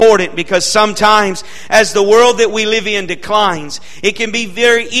important, because sometimes as the world that we live in declines, it can be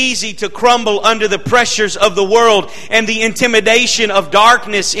very easy to crumble under the pressures of the world and the intimidation of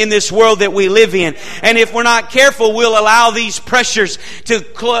darkness in this world that we live in. And if we're not careful, we'll allow these pressures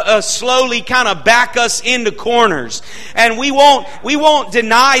to slowly kind of back us into corners. And we won't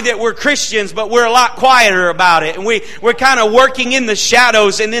deny that we're Christians, but we're a lot quieter about it. And we're kind of working in the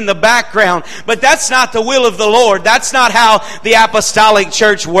shadows and in the background. But that's not the will of the Lord. That's not how the apostolic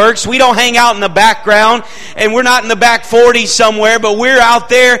church works. We don't hang out in the background, and we're not in the back 40 somewhere, but we're out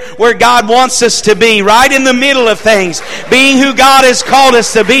there where God wants us to be, right in the middle of things, being who God has called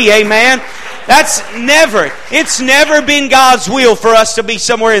us to be. Amen. It's never been God's will for us to be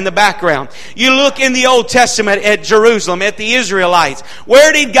somewhere in the background. You look in the Old Testament at Jerusalem, at the Israelites.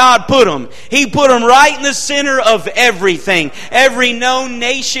 Where did God put them? He put them right in the center of everything. Every known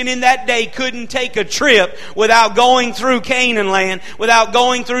nation in that day couldn't take a trip without going through Canaan land, without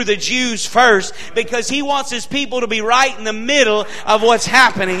going through the Jews first, because He wants His people to be right in the middle of what's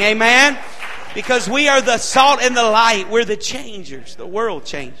happening. Amen? Because we are the salt and the light. We're the changers, the world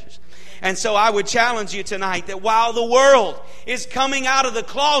changers. And so I would challenge you tonight that while the world is coming out of the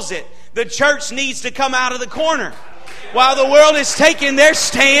closet, the church needs to come out of the corner. While the world is taking their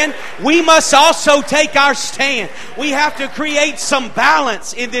stand, we must also take our stand. We have to create some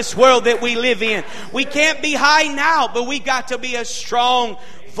balance in this world that we live in. We can't be high now, but we've got to be a strong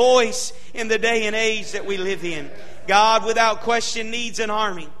voice in the day and age that we live in. God, without question, needs an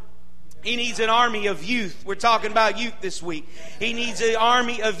army. He needs an army of youth. We're talking about youth this week. He needs an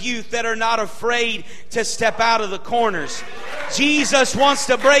army of youth that are not afraid to step out of the corners. Jesus wants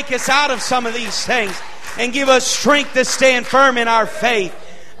to break us out of some of these things and give us strength to stand firm in our faith.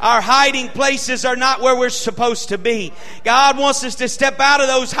 Our hiding places are not where we're supposed to be. God wants us to step out of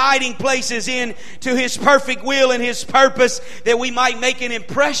those hiding places into His perfect will and His purpose, that we might make an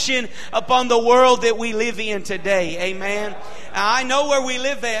impression upon the world that we live in today. Amen. Now, I know where we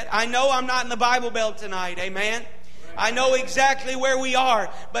live at. I know I'm not in the Bible Belt tonight. Amen. I know exactly where we are.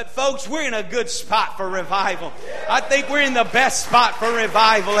 But folks, we're in a good spot for revival. I think we're in the best spot for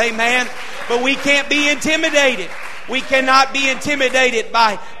revival. Amen. But we can't be intimidated. We cannot be intimidated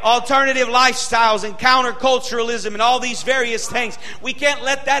by alternative lifestyles and counterculturalism and all these various things. We can't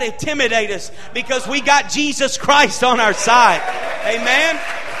let that intimidate us, because we got Jesus Christ on our side. Amen.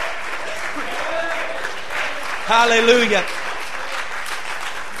 Hallelujah.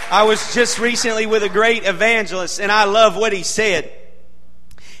 I was just recently with a great evangelist, and I love what he said.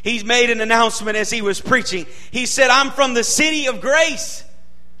 He made an announcement as he was preaching. He said, "I'm from the city of grace."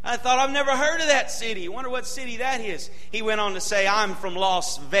 I thought, I've never heard of that city. Wonder what city that is. He went on to say, "I'm from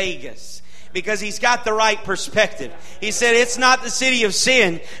Las Vegas." Because he's got the right perspective. He said it's not the city of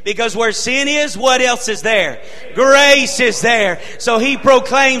sin, because where sin is, what else is there? Grace is there. So he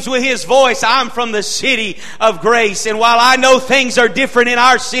proclaims with his voice, "I'm from the city of grace." And while I know things are different in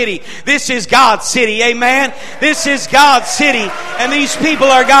our city, this is God's city. Amen. This is God's city. And these people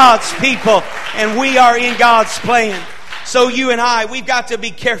are God's people. And we are in God's plan. So you and I, we've got to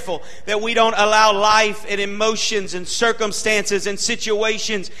be careful that we don't allow life and emotions and circumstances and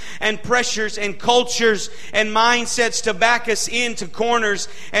situations and pressures and cultures and mindsets to back us into corners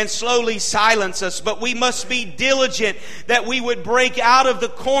and slowly silence us. But we must be diligent that we would break out of the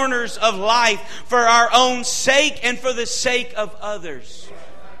corners of life for our own sake and for the sake of others.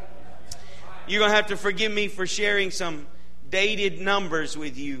 You're going to have to forgive me for sharing some dated numbers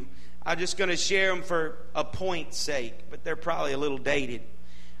with you. I'm just going to share them for a point's sake, but they're probably a little dated.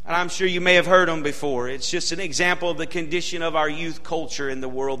 And I'm sure you may have heard them before. It's just an example of the condition of our youth culture in the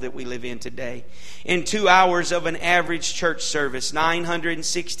world that we live in today. In 2 hours of an average church service,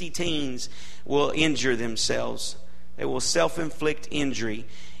 960 teens will injure themselves. They will self-inflict injury.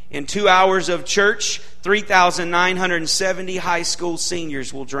 In 2 hours of church, 3,970 high school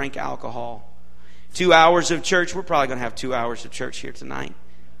seniors will drink alcohol. 2 hours of church, we're probably going to have 2 hours of church here tonight.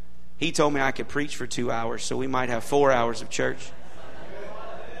 He told me I could preach for 2 hours, so we might have 4 hours of church.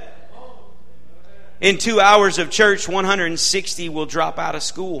 In 2 hours of church, 160 will drop out of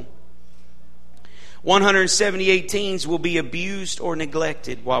school. 178 teens will be abused or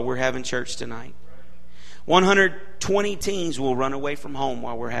neglected while we're having church tonight. 120 teens will run away from home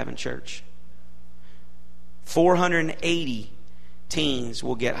while we're having church. 480 teens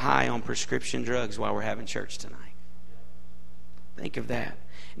will get high on prescription drugs while we're having church tonight. Think of that.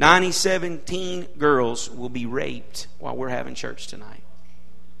 97 teen girls will be raped while we're having church tonight.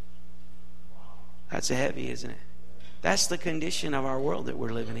 That's heavy, isn't it? That's the condition of our world that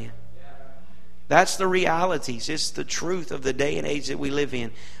we're living in. That's the realities. It's the truth of the day and age that we live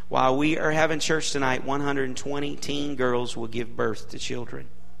in. While we are having church tonight, 120 teen girls will give birth to children.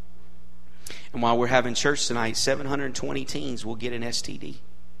 And while we're having church tonight, 720 teens will get an STD.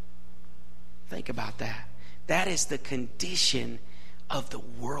 Think about that. That is the condition of the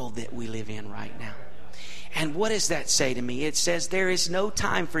world that we live in right now. And what does that say to me? It says there is no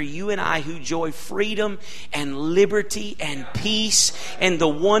time for you and I who enjoy freedom and liberty and peace and the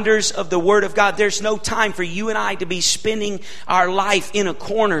wonders of the Word of God. There's no time for you and I to be spending our life in a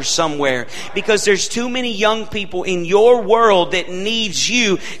corner somewhere, because there's too many young people in your world that needs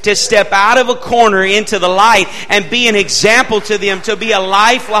you to step out of a corner into the light and be an example to them, to be a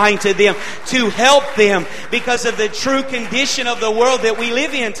lifeline to them, to help them because of the true condition of the world that we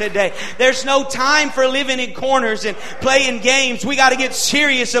live in today. There's no time for living in corners and playing games. We got to get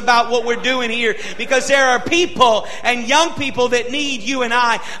serious about what we're doing here, because there are people and young people that need you and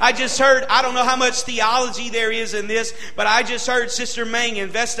I. I just heard, I don't know how much theology there is in this, but I just heard Sister Mangan,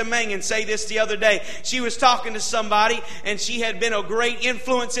 Vesta Mangan, say this the other day. She was talking to somebody and she had been a great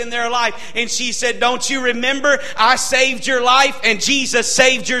influence in their life, and she said, don't you remember, I saved your life and Jesus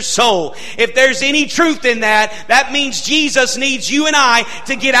saved your soul. If there's any truth in that, that means Jesus needs you and I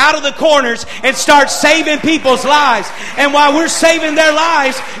to get out of the corners and start saving people's lives. And while we're saving their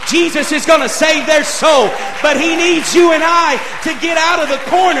lives, Jesus is going to save their soul. But He needs you and I to get out of the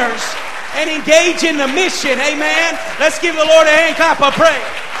corners and engage in the mission. Amen. Let's give the Lord a hand clap of praise.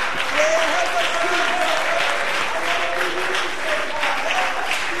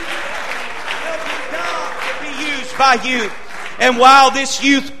 Help me, God, to be used by you. And while this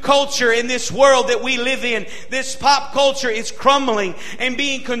youth culture in this world that we live in, this pop culture is crumbling and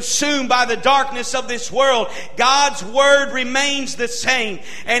being consumed by the darkness of this world, God's Word remains the same.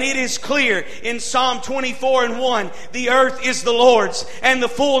 And it is clear in Psalm 24:1, the earth is the Lord's and the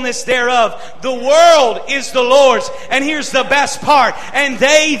fullness thereof. The world is the Lord's. And here's the best part. And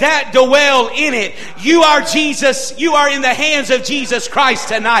they that dwell in it. You are Jesus. You are in the hands of Jesus Christ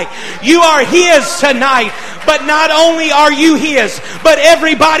tonight. You are His tonight. But not only are you His, but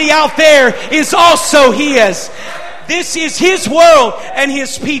everybody out there is also His. This is His world and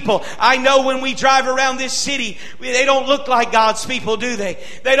His people. I know when we drive around this city, they don't look like God's people, do they?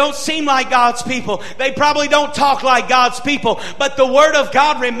 They don't seem like God's people. They probably don't talk like God's people. But the Word of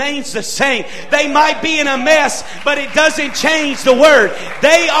God remains the same. They might be in a mess, but it doesn't change the Word.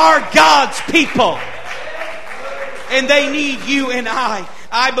 They are God's people. And they need you and I.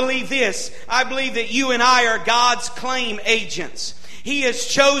 I believe this. I believe that you and I are God's claim agents. He has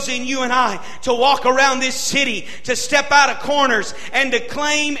chosen you and I to walk around this city, to step out of corners and to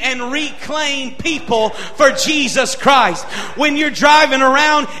claim and reclaim people for Jesus Christ. When you're driving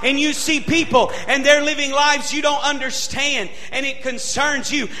around and you see people and they're living lives you don't understand and it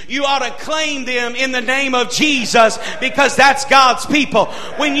concerns you, you ought to claim them in the name of Jesus, because that's God's people.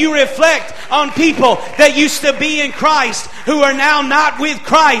 When you reflect on people that used to be in Christ who are now not with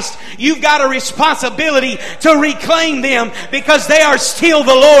Christ, you've got a responsibility to reclaim them, because they are still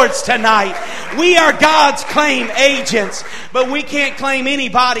the Lord's tonight. We are God's claim agents, but we can't claim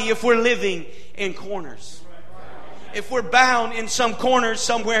anybody if we're living in corners. If we're bound in some corner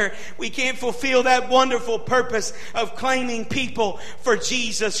somewhere, we can't fulfill that wonderful purpose of claiming people for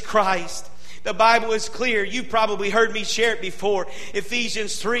Jesus Christ. The Bible is clear. You probably heard me share it before.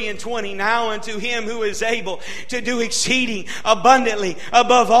 Ephesians 3:20. Now unto Him who is able to do exceeding abundantly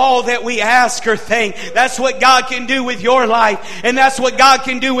above all that we ask or think. That's what God can do with your life. And that's what God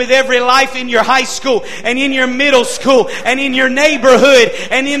can do with every life in your high school and in your middle school and in your neighborhood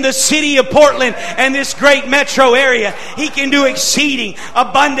and in the city of Portland and this great metro area. He can do exceeding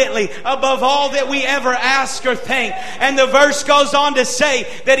abundantly above all that we ever ask or think. And the verse goes on to say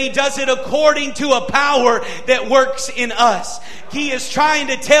that He does it according to a power that works in us. He is trying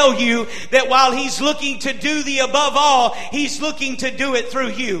to tell you that while He's looking to do the above all, He's looking to do it through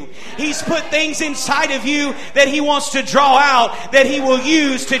you. He's put things inside of you that He wants to draw out, that He will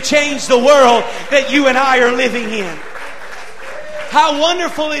use to change the world that you and I are living in. How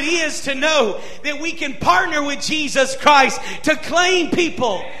wonderful it is to know that we can partner with Jesus Christ to claim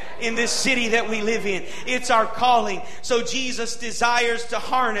people in this city that we live in. It's our calling. So Jesus desires to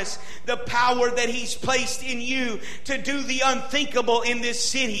harness the power that He's placed in you to do the unthinkable in this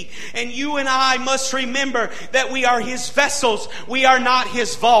city. And you and I must remember that we are His vessels. We are not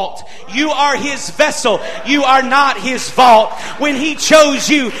His vault. You are His vessel. You are not His vault. When He chose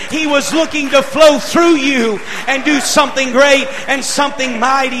you, He was looking to flow through you and do something great and something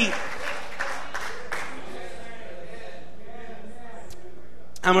mighty.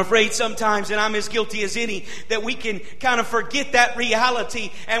 I'm afraid sometimes, and I'm as guilty as any, that we can kind of forget that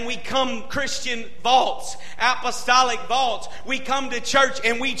reality and we come Christian vaults, apostolic vaults. We come to church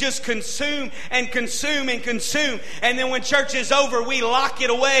and we just consume and consume and consume. And then when church is over, we lock it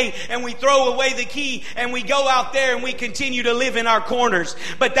away and we throw away the key and we go out there and we continue to live in our corners.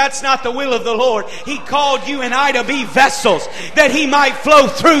 But that's not the will of the Lord. He called you and I to be vessels that He might flow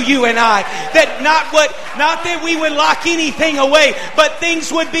through you and I. That not that we would lock anything away, but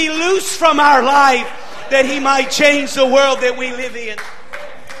things would be loose from our life that He might change the world that we live in.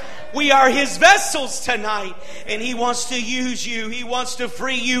 We are His vessels tonight, and He wants to use you. He wants to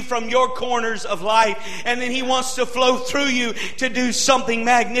free you from your corners of life, and then He wants to flow through you to do something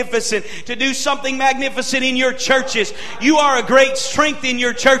magnificent, in your churches. You are a great strength in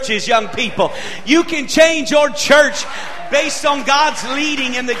your churches, young people. You can change your church based on God's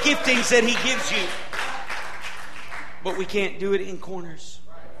leading and the giftings that He gives you. But we can't do it in corners.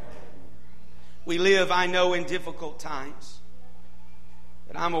 We live, I know, in difficult times.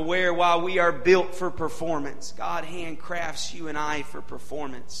 But I'm aware while we are built for performance, God handcrafts you and I for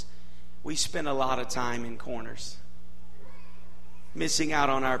performance. We spend a lot of time in corners, missing out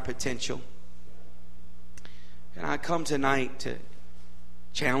on our potential. And I come tonight to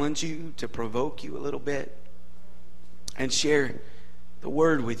challenge you, to provoke you a little bit, and share the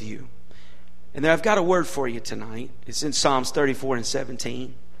word with you. And I've got a word for you tonight. It's in Psalms 34 and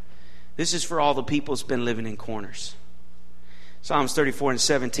 17. This is for all the people who's been living in corners. Psalms 34 and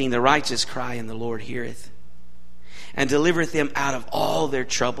 17. The righteous cry, and the Lord heareth, and delivereth them out of all their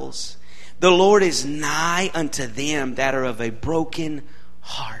troubles. The Lord is nigh unto them that are of a broken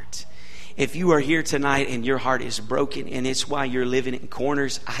heart. If you are here tonight and your heart is broken and it's why you're living in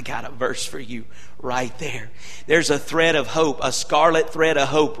corners, I got a verse for you right there. There's a thread of hope, a scarlet thread of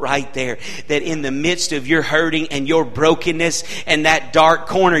hope right there. That in the midst of your hurting and your brokenness and that dark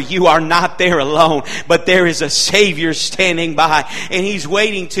corner, you are not there alone. But there is a Savior standing by, and He's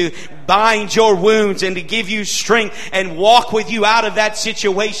waiting to bind your wounds and to give you strength and walk with you out of that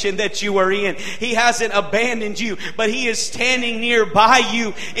situation that you are in. He hasn't abandoned you, but He is standing nearby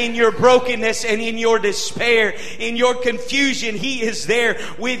you in your brokenness and in your despair, in your confusion. He is there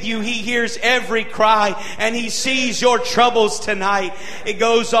with you. He hears every cry and He sees your troubles tonight. It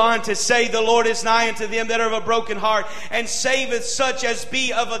goes on to say, the Lord is nigh unto them that are of a broken heart, and saveth such as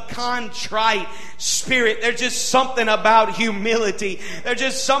be of a contrite spirit. There's just something about humility. There's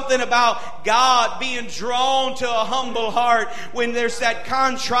just something about God being drawn to a humble heart when there's that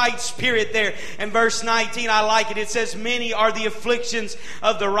contrite spirit there. And verse 19, I like it. It says, many are the afflictions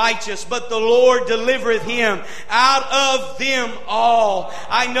of the righteous, but the Lord delivereth him out of them all.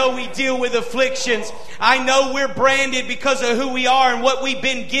 I know we deal with afflictions. I know we're branded because of who we are and what we've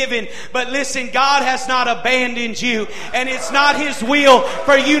been given. But listen, God has not abandoned you, and it's not His will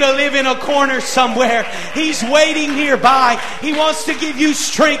for you to live in a corner somewhere. He's waiting nearby. He wants to give you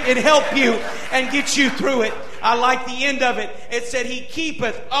strength and help you and get you through it. I like the end of it. It said, He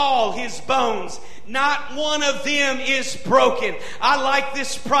keepeth all His bones. Not one of them is broken. I like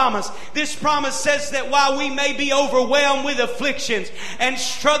this promise. This promise says that while we may be overwhelmed with afflictions and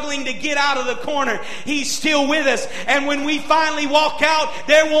struggling to get out of the corner, He's still with us. And when we finally walk out,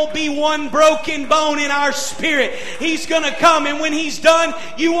 there won't be one broken bone in our spirit. He's going to come, and when He's done,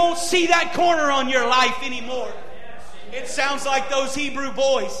 you won't see that corner on your life anymore. It sounds like those Hebrew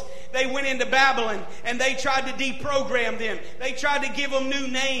boys. They went into Babylon and they tried to deprogram them. They tried to give them new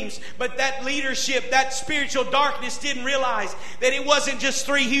names. But that leadership, that spiritual darkness didn't realize that it wasn't just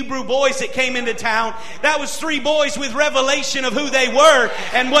 3 Hebrew boys that came into town. That was 3 boys with revelation of who they were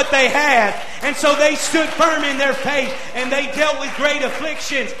and what they had. And so they stood firm in their faith, and they dealt with great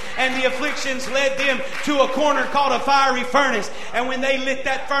afflictions. And the afflictions led them to a corner called a fiery furnace. And when they lit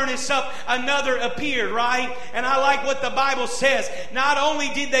that furnace up, another appeared, right? And I like what the Bible says. Not only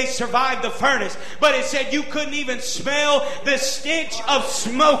did they survive the furnace, but it said you couldn't even smell the stench of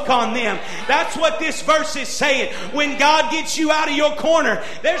smoke on them. That's what this verse is saying. When God gets you out of your corner,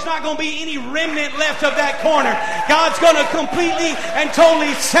 there's not going to be any remnant left of that corner. God's going to completely and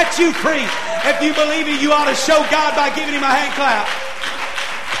totally set you free. If you believe it, you ought to show God by giving Him a hand clap.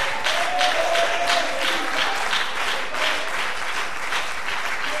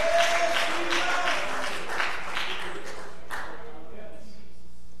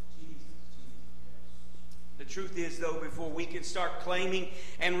 Truth is, though, before we can start claiming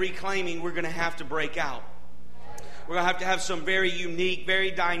and reclaiming, we're going to have to break out. We're going to have some very unique, very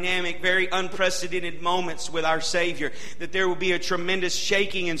dynamic, very unprecedented moments with our Savior. That there will be a tremendous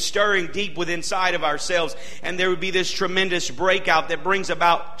shaking and stirring deep within inside of ourselves. And there will be this tremendous breakout that brings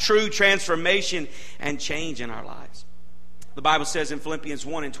about true transformation and change in our lives. The Bible says in Philippians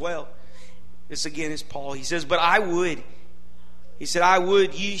 1:12, this again is Paul. He says, but I would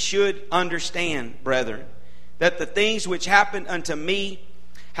ye should understand, brethren, that the things which happened unto me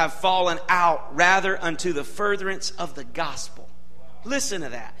have fallen out rather unto the furtherance of the gospel. Listen to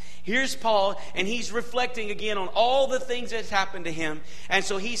that. Here's Paul, and he's reflecting again on all the things that's happened to him. And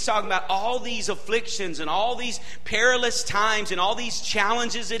so he's talking about all these afflictions and all these perilous times and all these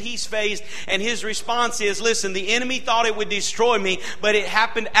challenges that he's faced. And his response is, listen, the enemy thought it would destroy me, but it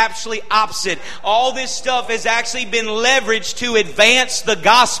happened absolutely opposite. All this stuff has actually been leveraged to advance the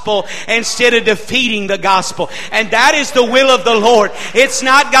gospel instead of defeating the gospel. And that is the will of the Lord. It's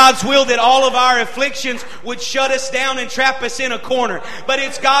not God's will that all of our afflictions would shut us down and trap us in a corner. But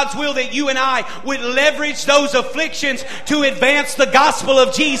it's God's will that you and I would leverage those afflictions to advance the gospel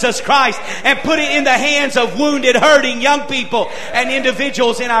of Jesus Christ and put it in the hands of wounded, hurting young people and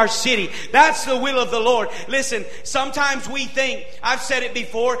individuals in our city. That's the will of the Lord. Listen, sometimes we think, I've said it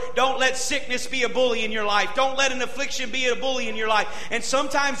before, don't let sickness be a bully in your life. Don't let an affliction be a bully in your life. And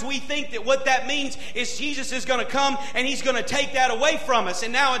sometimes we think that what that means is Jesus is going to come and He's going to take that away from us.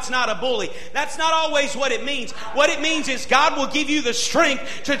 And now it's not a bully. That's not always what it means. What it means is God will give you the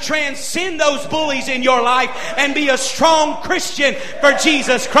strength to transcend those bullies in your life and be a strong Christian for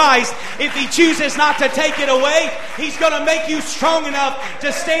Jesus Christ. If He chooses not to take it away, He's going to make you strong enough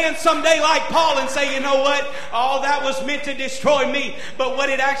to stand someday like Paul and say, you know what? All that was meant to destroy me, but what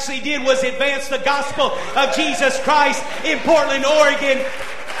it actually did was advance the gospel of Jesus Christ in Portland, Oregon.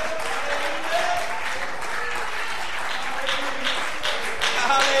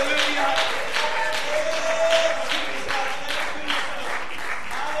 Hallelujah.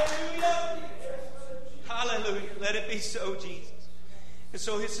 Hallelujah. Let it be so, Jesus. And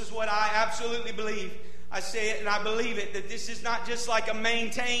so this is what I absolutely believe. I say it and I believe it, that this is not just like a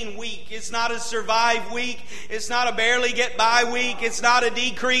maintain week. It's not a survive week. It's not a barely get by week. It's not a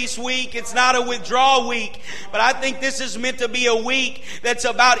decrease week. It's not a withdraw week. But I think this is meant to be a week that's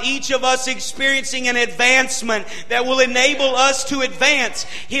about each of us experiencing an advancement that will enable us to advance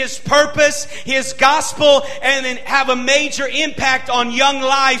His purpose, His gospel, and then have a major impact on young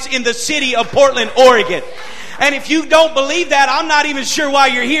lives in the city of Portland, Oregon. And if you don't believe that, I'm not even sure why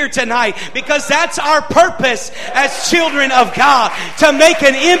you're here tonight. Because that's our purpose as children of God. To make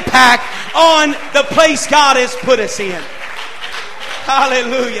an impact on the place God has put us in.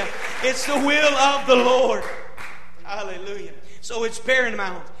 Hallelujah. It's the will of the Lord. Hallelujah. So it's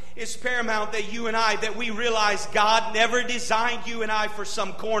paramount. It's paramount that you and I, that we realize God never designed you and I for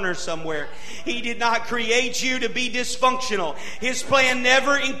some corner somewhere. He did not create you to be dysfunctional. His plan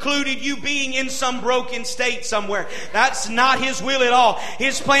never included you being in some broken state somewhere. That's not His will at all.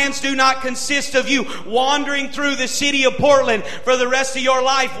 His plans do not consist of you wandering through the city of Portland for the rest of your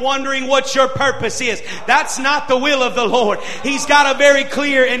life wondering what your purpose is. That's not the will of the Lord. He's got a very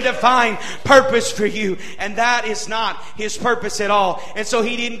clear and defined purpose for you. And that is not His purpose at all. And so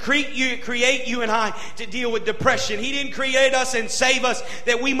He didn't create you and I to deal with depression. He didn't create us and save us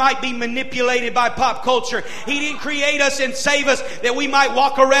that we might be manipulated by pop culture. He didn't create us and save us that we might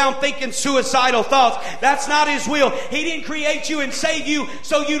walk around thinking suicidal thoughts. That's not His will. He didn't create you and save you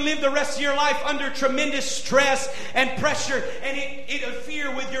so you live the rest of your life under tremendous stress and pressure and it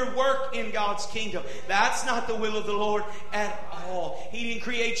interfere with your work in God's kingdom. That's not the will of the Lord at all. He didn't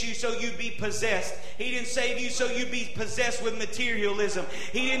create you so you'd be possessed. He didn't save you so you'd be possessed with materialism.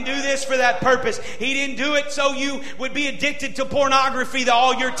 He didn't do this for that purpose. He didn't do it so you would be addicted to pornography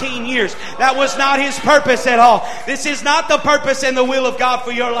all your teen years. That was not His purpose at all. This is not the purpose and the will of God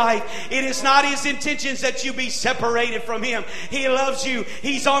for your life. It is not His intentions that you be separated from Him. He loves you.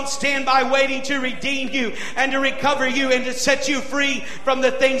 He's on standby waiting to redeem you and to recover you and to set you free from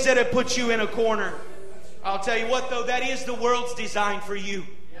the things that have put you in a corner. I'll tell you what though, that is the world's design for you.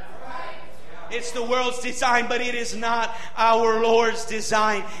 It's the world's design, but it is not our Lord's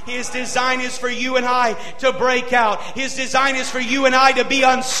design. His design is for you and I to break out. His design is for you and I to be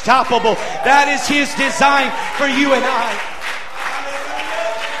unstoppable. That is His design for you and I.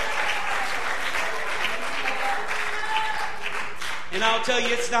 And I'll tell you,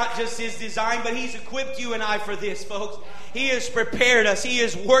 it's not just His design, but He's equipped you and I for this, folks. He has prepared us. He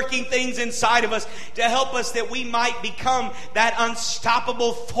is working things inside of us to help us that we might become that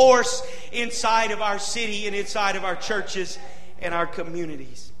unstoppable force inside of our city and inside of our churches and our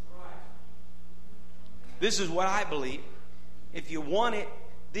communities. This is what I believe. If you want it,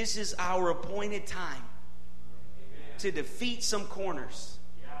 this is our appointed time to defeat some corners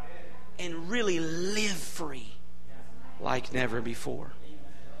and really live free like never before.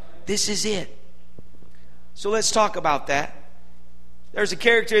 This is it. So let's talk about that. There's a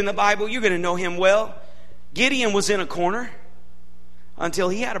character in the Bible, you're going to know him well. Gideon was in a corner. until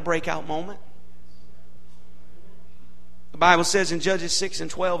he had a breakout moment. The Bible says in Judges 6 and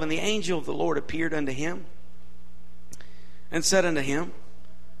 12, and the angel of the Lord appeared unto him and said unto him,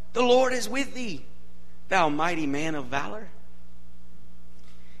 the Lord is with thee, thou mighty man of valor.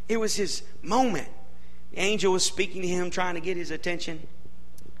 It was his moment. The angel was speaking to him, trying to get his attention,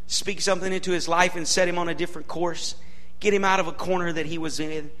 speak something into his life and set him on a different course, get him out of a corner that he was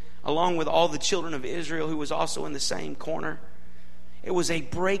in, along with all the children of Israel who was also in the same corner. It was a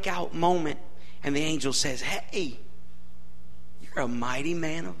breakout moment, and the angel says, hey, you're a mighty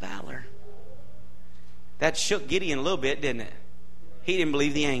man of valor. That shook Gideon a little bit, didn't it? He didn't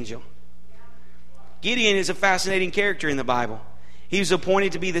believe the angel. Gideon is a fascinating character in the Bible. He was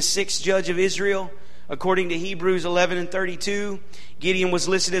appointed to be the sixth judge of Israel. According to Hebrews 11 and 32, Gideon was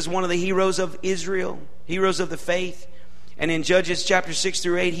listed as one of the heroes of Israel, heroes of the faith. And in Judges chapter 6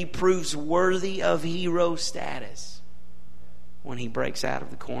 through 8, he proves worthy of hero status when he breaks out of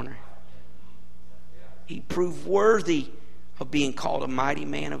the corner. He proved worthy of being called a mighty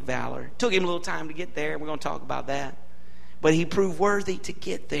man of valor. It took him a little time to get there. We're going to talk about that. But he proved worthy to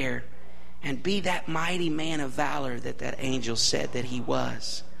get there and be that mighty man of valor that angel said that he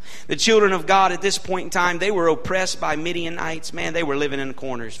was. The children of God at this point in time, they were oppressed by Midianites. Man, they were living in the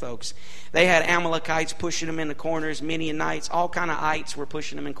corners, folks. They had Amalekites pushing them in the corners, Midianites, all kind of ites were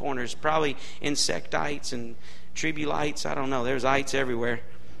pushing them in corners. Probably insectites and tribulites. I don't know. There's ites everywhere.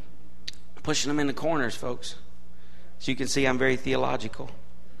 Pushing them in the corners, folks. So you can see I'm very theological.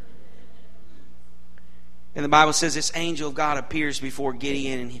 And the Bible says this angel of God appears before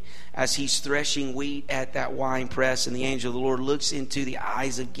Gideon as he's threshing wheat at that wine press. And the angel of the Lord looks into the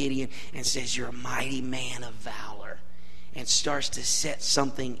eyes of Gideon and says, you're a mighty man of valor. And starts to set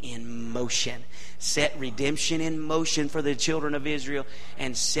something in motion. Set redemption in motion for the children of Israel.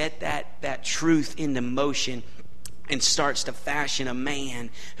 And set that truth into motion. And starts to fashion a man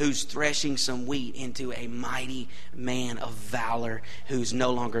who's threshing some wheat into a mighty man of valor who's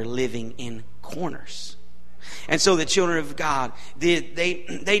no longer living in corners. And so the children of God, they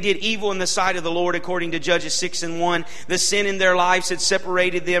did evil in the sight of the Lord according to Judges 6 and 1. The sin in their lives had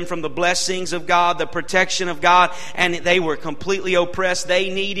separated them from the blessings of God, the protection of God, and they were completely oppressed. They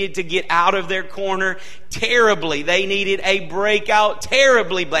needed to get out of their corner terribly. They needed a breakout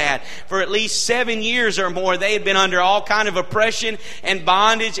terribly bad. For at least 7 years or more, they had been under all kind of oppression and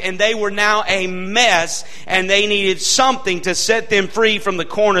bondage, and they were now a mess, and they needed something to set them free from the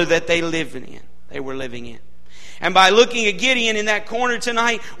corner that they were living in. And by looking at Gideon in that corner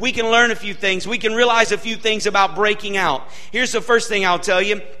tonight, we can learn a few things. We can realize a few things about breaking out. Here's the first thing I'll tell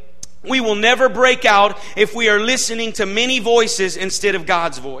you. We will never break out if we are listening to many voices instead of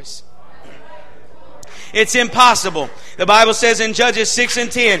God's voice. It's impossible. The Bible says in Judges 6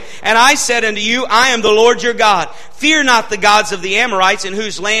 and 10, and I said unto you, I am the Lord your God. Fear not the gods of the Amorites in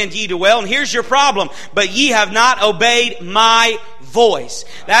whose land ye dwell. And here's your problem. But ye have not obeyed my voice.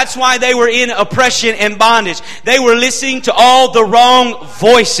 That's why they were in oppression and bondage. They were listening to all the wrong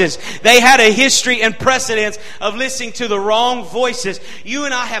voices. They had a history and precedence of listening to the wrong voices. You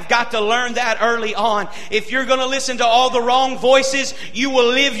and I have got to learn that early on. If you're going to listen to all the wrong voices, you will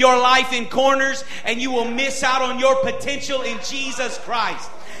live your life in corners and you will miss out on your potential in Jesus Christ.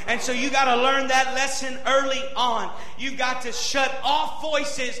 And so you got to learn that lesson early on. You've got to shut off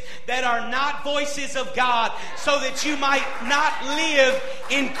voices that are not voices of God so that you might not live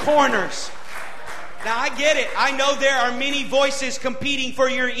in corners. Now, I get it. I know there are many voices competing for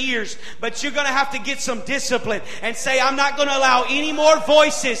your ears, but you're going to have to get some discipline and say, I'm not going to allow any more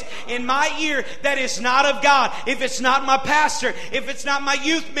voices in my ear that is not of God. If it's not my pastor, if it's not my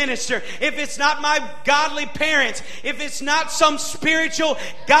youth minister, if it's not my godly parents, if it's not some spiritual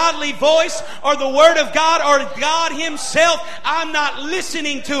godly voice or the Word of God or God Himself, I'm not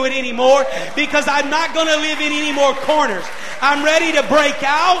listening to it anymore because I'm not going to live in any more corners. I'm ready to break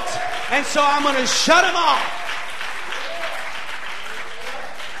out, and so I'm going to shut them off.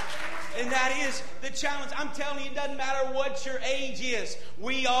 And that is the challenge. I'm telling you, it doesn't matter what your age is.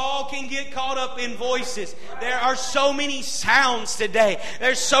 We all can get caught up in voices. There are so many sounds today.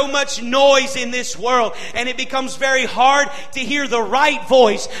 There's so much noise in this world. And it becomes very hard to hear the right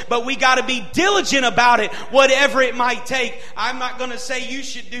voice. But we got to be diligent about it, whatever it might take. I'm not going to say you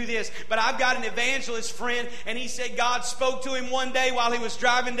should do this. But I've got an evangelist friend. And he said God spoke to him one day while he was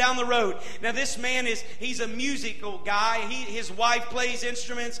driving down the road. Now this man he's a musical guy. His wife plays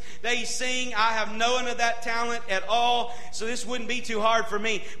instruments. They sing. I have no of that talent at all, so this wouldn't be too hard for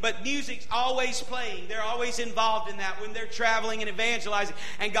me. But music's always playing. They're always involved in that when they're traveling and evangelizing.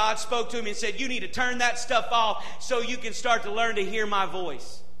 And God spoke to him and said, you need to turn that stuff off so you can start to learn to hear my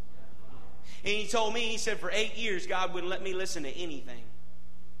voice. And he told me, he said, for 8 years, God wouldn't let me listen to anything.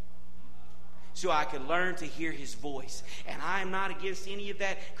 so I could learn to hear His voice. And I am not against any of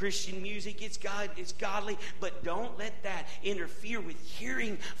that Christian music. It's godly, but don't let that interfere with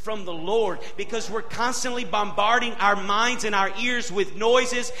hearing from the Lord, because we're constantly bombarding our minds and our ears with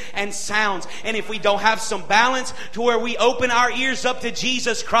noises and sounds. And if we don't have some balance to where we open our ears up to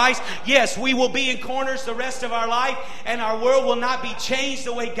Jesus Christ, yes, we will be in corners the rest of our life, and our world will not be changed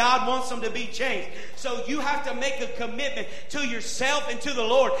the way God wants them to be changed. So you have to make a commitment to yourself and to the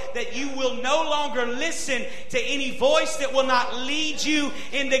Lord that you will no longer listen to any voice that will not lead you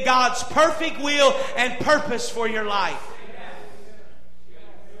into God's perfect will and purpose for your life.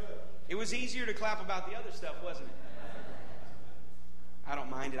 It was easier to clap about the other stuff, wasn't it? I don't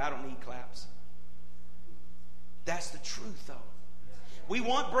mind it. I don't need claps. That's the truth, though. We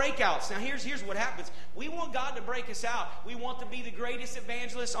want breakouts. Now, here's what happens. We want God to break us out. We want to be the greatest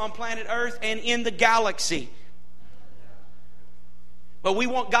evangelists on planet Earth and in the galaxy. But we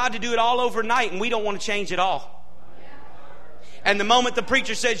want God to do it all overnight, and we don't want to change it all. And the moment the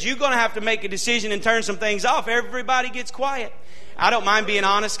preacher says, you're going to have to make a decision and turn some things off, everybody gets quiet. I don't mind being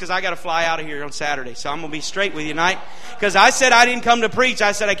honest, because I got to fly out of here on Saturday. So I'm going to be straight with you tonight. Because I said I didn't come to preach.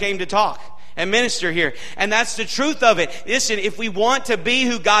 I said I came to talk and minister here. And that's the truth of it. Listen, if we want to be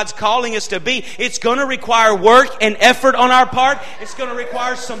who God's calling us to be, it's going to require work and effort on our part. It's going to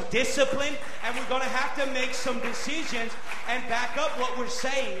require some discipline. And we're going to have to make some decisions and back up what we're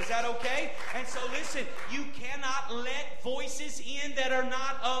saying. Is that okay? And so listen, you cannot let voices in that are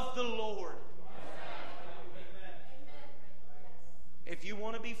not of the Lord. If you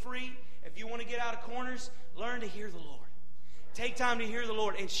want to be free, if you want to get out of corners, learn to hear the Lord. Take time to hear the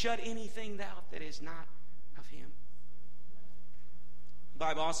Lord and shut anything out that is not of Him. The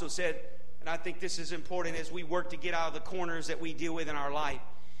Bible also said, and I think this is important as we work to get out of the corners that we deal with in our life,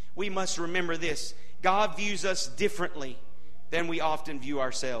 we must remember this. God views us differently than we often view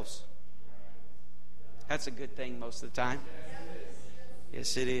ourselves. That's a good thing most of the time.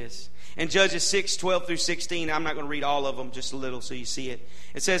 Yes, it is. In Judges 6:12-16, I'm not going to read all of them, just a little so you see it.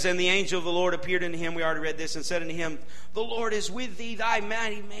 It says, and the angel of the Lord appeared unto him, we already read this, and said unto him, the Lord is with thee, thy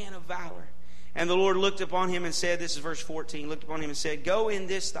mighty man of valor. And the Lord looked upon him and said, this is verse 14, looked upon him and said, go in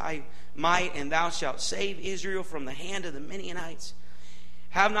this thy might, and thou shalt save Israel from the hand of the Midianites.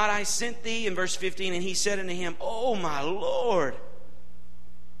 Have not I sent thee? In verse 15, and he said unto him, oh my Lord,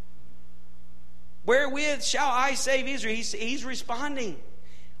 wherewith shall I save Israel? He's responding.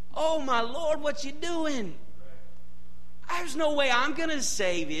 Oh my Lord, what you doing? There's no way I'm going to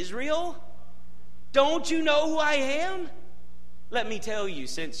save Israel. Don't you know who I am? Let me tell you,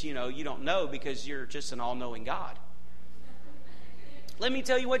 since you don't know because you're just an all-knowing God. Let me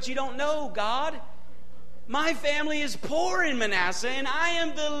tell you what you don't know, God. My family is poor in Manasseh, and I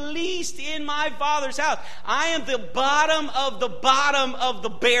am the least in my father's house. I am the bottom of the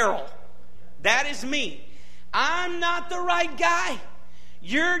barrel. That is me. I'm not the right guy.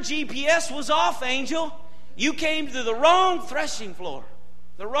 Your GPS was off, angel. You came to the wrong threshing floor,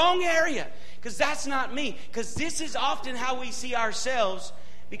 the wrong area, because that's not me. Because this is often how we see ourselves,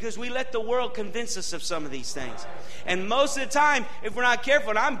 because we let the world convince us of some of these things. And most of the time, if we're not careful,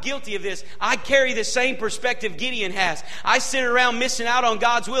 and I'm guilty of this, I carry the same perspective Gideon has. I sit around missing out on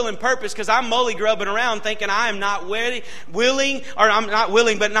God's will and purpose because I'm molly-grubbing around thinking I am not willing, or I'm not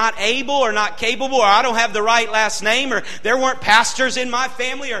willing, but not able or not capable, or I don't have the right last name, or there weren't pastors in my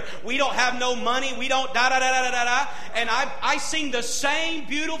family, or we don't have no money, we don't da-da-da-da-da-da. And I sing the same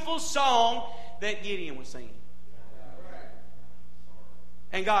beautiful song that Gideon was singing.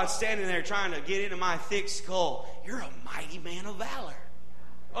 And God's standing there trying to get into my thick skull. You're a mighty man of valor.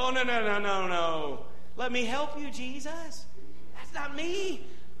 Oh, no. Let me help you, Jesus. That's not me.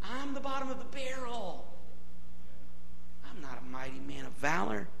 I'm the bottom of the barrel. I'm not a mighty man of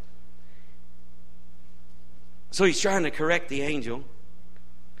valor. So he's trying to correct the angel.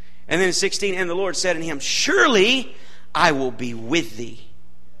 And then in 16, and the Lord said unto him, surely I will be with thee,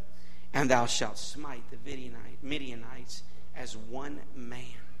 and thou shalt smite the Midianites as one man.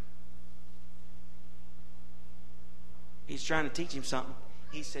 He's trying to teach him something.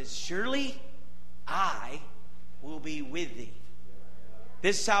 He says, surely I will be with thee.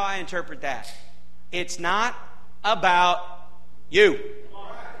 This is how I interpret that. It's not about you.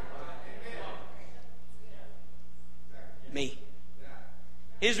 Me.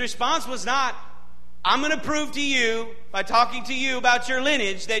 His response was not, I'm going to prove to you by talking to you about your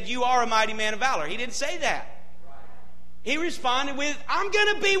lineage that you are a mighty man of valor. He didn't say that. He responded with, I'm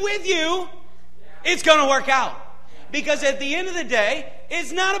going to be with you. It's going to work out. Because at the end of the day,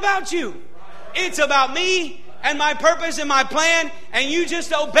 it's not about you. It's about me and my purpose and my plan, and you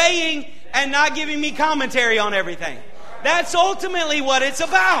just obeying and not giving me commentary on everything. That's ultimately what it's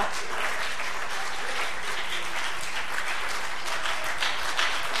about.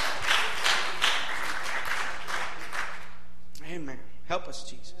 us,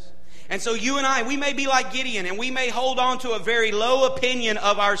 Jesus. And so you and I, we may be like Gideon, and we may hold on to a very low opinion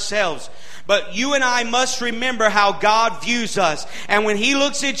of ourselves. But you and I must remember how God views us. And when He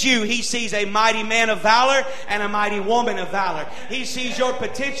looks at you, He sees a mighty man of valor and a mighty woman of valor. He sees your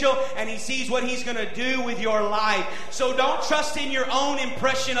potential, and He sees what He's going to do with your life. So don't trust in your own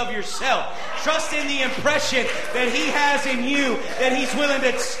impression of yourself. Trust in the impression that He has in you, that He's willing to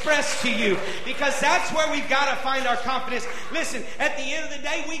express to you. Because that's where we've got to find our confidence. Listen, at the end of the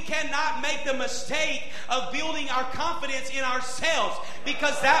day, we cannot make the mistake of building our confidence in ourselves,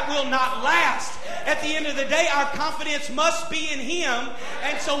 because that will not last. At the end of the day, our confidence must be in Him,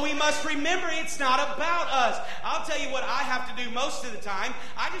 and so we must remember it's not about us. I'll tell you what I have to do most of the time.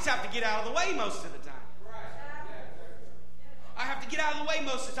 I just have to get out of the way most of the time. I have to get out of the way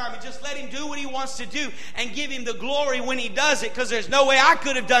most of the time and just let Him do what He wants to do and give Him the glory when He does it, because there's no way I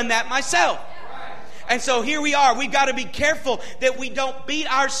could have done that myself. And so here we are. We've got to be careful that we don't beat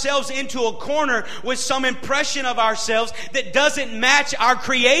ourselves into a corner with some impression of ourselves that doesn't match our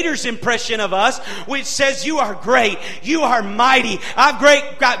Creator's impression of us, which says, you are great, you are mighty, I've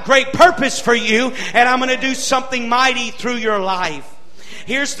got great purpose for you, and I'm going to do something mighty through your life.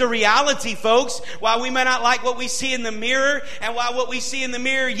 Here's the reality, folks. While we may not like what we see in the mirror, and while what we see in the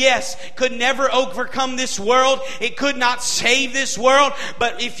mirror, yes, could never overcome this world, it could not save this world,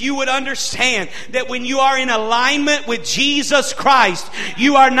 but if you would understand that when you are in alignment with Jesus Christ,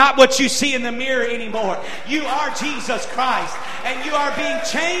 you are not what you see in the mirror anymore. You are Jesus Christ, and you are being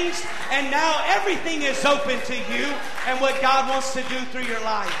changed, and now everything is open to you and what God wants to do through your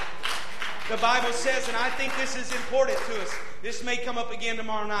life. The Bible says, and I think this is important to us, this may come up again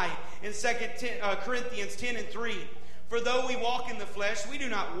tomorrow night, in 2 Corinthians 10:3. For though we walk in the flesh, we do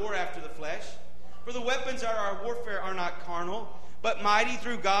not war after the flesh. For the weapons of our warfare are not carnal, but mighty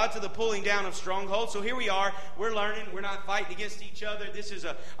through God to the pulling down of strongholds. So here we are. We're learning. We're not fighting against each other. This is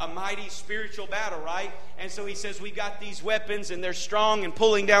a mighty spiritual battle, right? And so he says we've got these weapons, and they're strong and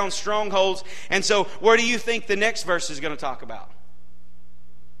pulling down strongholds. And so where do you think the next verse is going to talk about?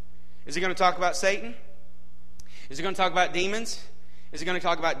 Is it going to talk about Satan? Is it going to talk about demons? Is it going to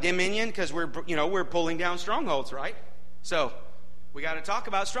talk about dominion? Because we're pulling down strongholds, right? So we got to talk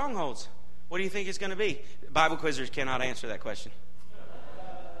about strongholds. What do you think it's going to be? Bible quizzers cannot answer that question.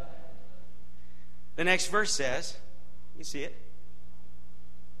 The next verse says, you see it,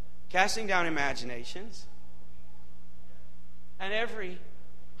 casting down imaginations and every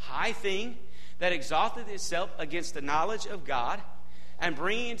high thing that exalteth itself against the knowledge of God, and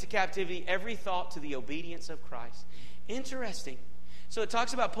bringing into captivity every thought to the obedience of Christ. Interesting. So it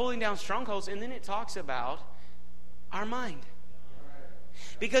talks about pulling down strongholds, and then it talks about our mind.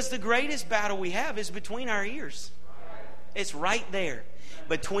 Because the greatest battle we have is between our ears. It's right there,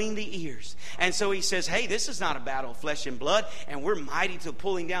 between the ears. And so he says, hey, this is not a battle of flesh and blood, and we're mighty to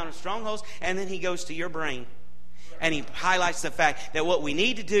pulling down of strongholds. And then he goes to your brain. And he highlights the fact that what we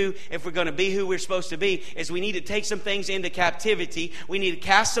need to do if we're going to be who we're supposed to be is we need to take some things into captivity. We need to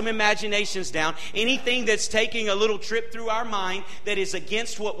cast some imaginations down. Anything that's taking a little trip through our mind that is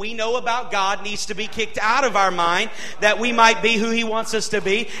against what we know about God needs to be kicked out of our mind, that we might be who He wants us to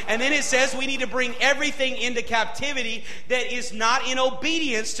be. And then it says we need to bring everything into captivity that is not in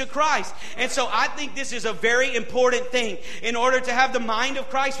obedience to Christ. And so I think this is a very important thing. In order to have the mind of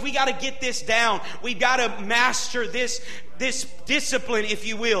Christ, we got to get this down. We got to master this discipline, if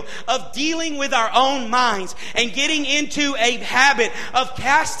you will, of dealing with our own minds and getting into a habit of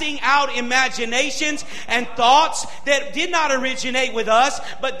casting out imaginations and thoughts that did not originate with us,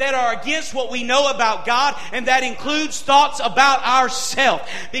 but that are against what we know about God, and that includes thoughts about ourselves.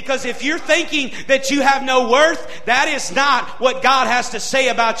 Because if you're thinking that you have no worth, that is not what God has to say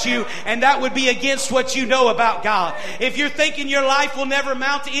about you, and that would be against what you know about God. If you're thinking your life will never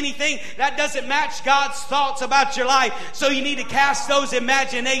amount to anything, that doesn't match God's thoughts about your life. So you need to cast those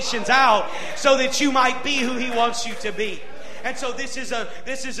imaginations out so that you might be who He wants you to be. And so this is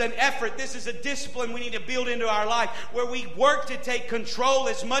an effort, this is a discipline we need to build into our life, where we work to take control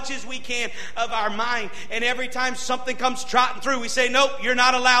as much as we can of our mind. And every time something comes trotting through, we say, nope, you're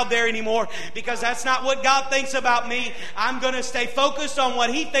not allowed there anymore, because that's not what God thinks about me. I'm going to stay focused on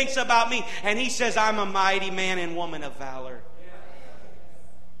what He thinks about me. And He says I'm a mighty man and woman of valor.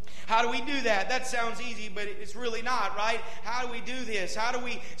 How do we do that? That sounds easy, but it's really not, right? How do we do this? How do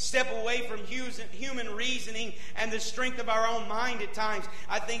we step away from human reasoning and the strength of our own mind at times?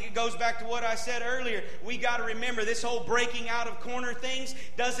 I think it goes back to what I said earlier. We got to remember this whole breaking out of corner things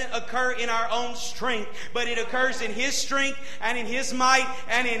doesn't occur in our own strength, but it occurs in His strength and in His might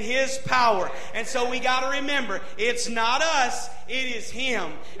and in His power. And so we got to remember, it's not us, it is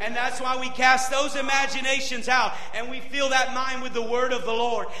Him. And that's why we cast those imaginations out and we fill that mind with the Word of the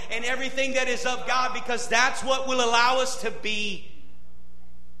Lord and everything that is of God, because that's what will allow us to be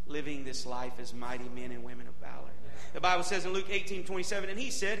living this life as mighty men and women of valor. The Bible says in Luke 18:27, and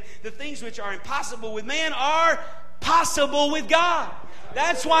He said, the things which are impossible with man are possible with God.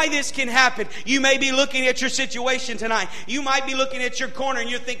 That's why this can happen. You may be looking at your situation tonight. You might be looking at your corner and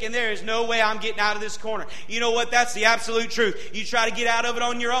you're thinking, there is no way I'm getting out of this corner. You know what? That's the absolute truth. You try to get out of it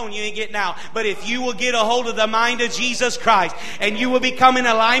on your own, you ain't getting out. But if you will get a hold of the mind of Jesus Christ and you will become in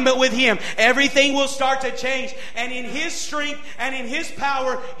alignment with Him, everything will start to change. And in His strength and in His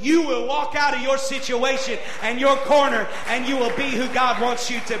power, you will walk out of your situation and your corner and you will be who God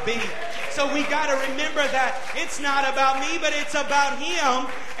wants you to be. So we got to remember that it's not about me, but it's about Him.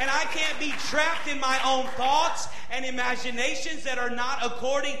 And I can't be trapped in my own thoughts and imaginations that are not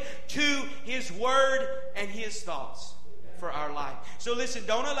according to His Word and His thoughts for our life. So listen,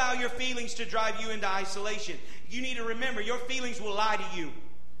 don't allow your feelings to drive you into isolation. You need to remember, your feelings will lie to you.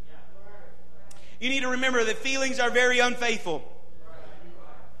 You need to remember that feelings are very unfaithful.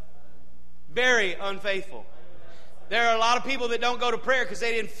 Very unfaithful. There are a lot of people that don't go to prayer because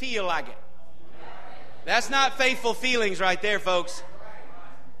they didn't feel like it. That's not faithful feelings right there, folks.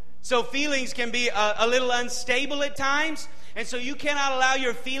 So feelings can be a little unstable at times. And so you cannot allow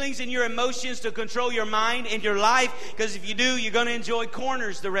your feelings and your emotions to control your mind and your life, because if you do, you're going to enjoy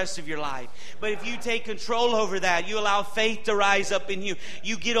corners the rest of your life. But if you take control over that, you allow faith to rise up in you.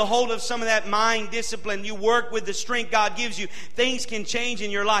 You get a hold of some of that mind discipline. You work with the strength God gives you. Things can change in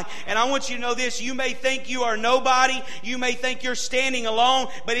your life. And I want you to know this. You may think you are nobody. You may think you're standing alone,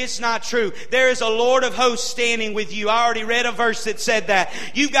 but it's not true. There is a Lord of hosts standing with you. I already read a verse that said that.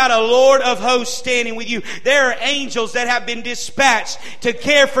 You've got a Lord of hosts standing with you. There are angels that have been dispatched to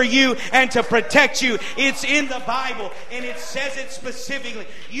care for you and to protect you. It's in the Bible and it says it specifically.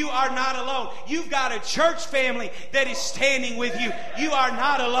 You are not alone. You've got a church family that is standing with you. You are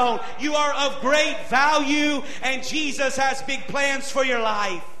not alone. You are of great value and Jesus has big plans for your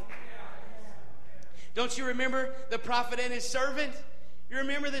life. Don't you remember the prophet and his servant? You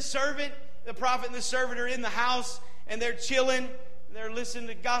remember the servant? The prophet and the servant are in the house and they're chilling. They're listening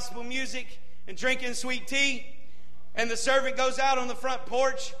to gospel music and drinking sweet tea. And the servant goes out on the front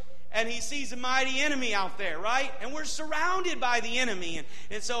porch and he sees a mighty enemy out there, right? And we're surrounded by the enemy.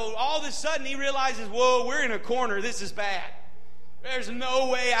 And so all of a sudden he realizes, whoa, we're in a corner. This is bad. There's no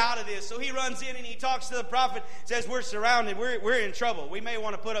way out of this. So he runs in and he talks to the prophet, says, we're surrounded. We're in trouble. We may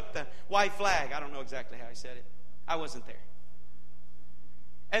want to put up the white flag. I don't know exactly how he said it. I wasn't there.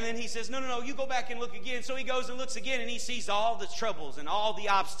 And then he says, no, you go back and look again. So he goes and looks again and he sees all the troubles and all the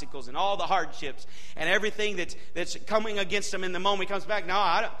obstacles and all the hardships and everything that's coming against him in the moment. He comes back,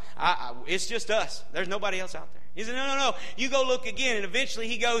 no, it's just us. There's nobody else out there. He said, no, you go look again. And eventually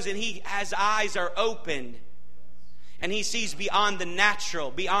he goes and his eyes are opened. And he sees beyond the natural,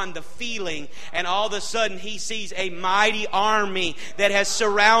 beyond the feeling. And all of a sudden he sees a mighty army that has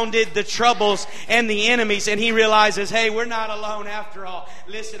surrounded the troubles and the enemies. And he realizes, hey, we're not alone after all.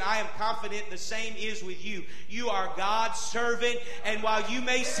 Listen, I am confident the same is with you. You are God's servant. And while you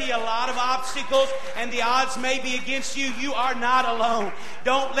may see a lot of obstacles and the odds may be against you, you are not alone.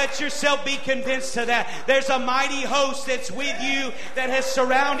 Don't let yourself be convinced of that. There's a mighty host that's with you, that has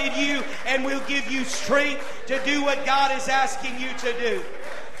surrounded you and will give you strength to do what God is asking you to do.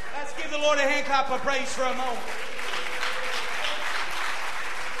 Let's give the Lord a hand clap of praise for a moment.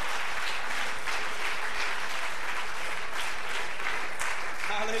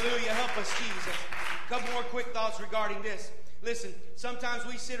 Hallelujah. Help us, Jesus. A couple more quick thoughts regarding this. Listen, sometimes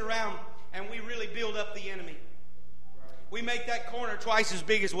we sit around and we really build up the enemy. We make that corner twice as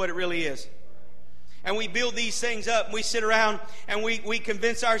big as what it really is. And we build these things up and we sit around and we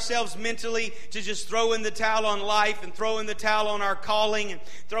convince ourselves mentally to just throw in the towel on life and throw in the towel on our calling and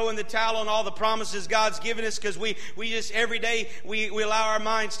throw in the towel on all the promises God's given us, because we just every day we allow our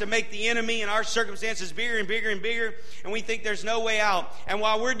minds to make the enemy and our circumstances bigger and bigger and bigger, and we think there's no way out. And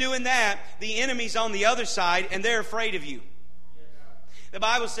while we're doing that, the enemy's on the other side and they're afraid of you. The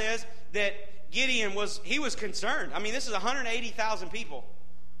Bible says that Gideon was concerned. I mean, this is 180,000 people.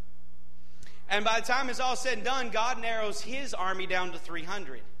 And by the time it's all said and done, God narrows his army down to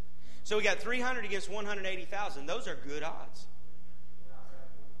 300. So we got 300 against 180,000. Those are good odds.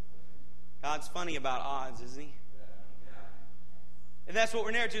 God's funny about odds, isn't He? And that's what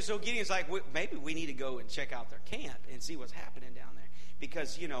we're narrative to. So Gideon's like, maybe we need to go and check out their camp and see what's happening down there.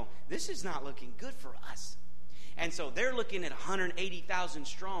 Because, this is not looking good for us. And so they're looking at 180,000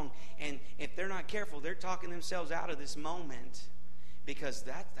 strong. And if they're not careful, they're talking themselves out of this moment. Because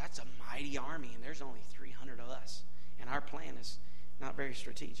that's a mighty army. And there's only 300 of us. And our plan is not very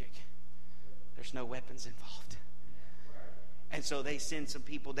strategic. There's no weapons involved. And so they send some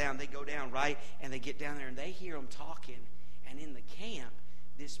people down. They go down, right? And they get down there and they hear them talking. And in the camp,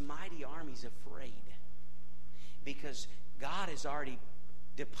 this mighty army's afraid. Because God has already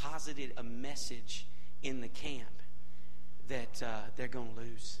deposited a message in the camp that they're going to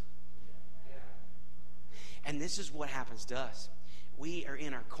lose. And this is what happens to us. We are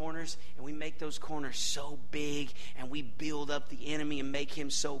in our corners, and we make those corners so big, and we build up the enemy and make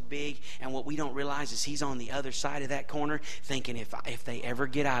him so big. And what we don't realize is he's on the other side of that corner thinking, if they ever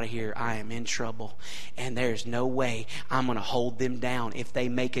get out of here, I am in trouble. And there's no way I'm going to hold them down if they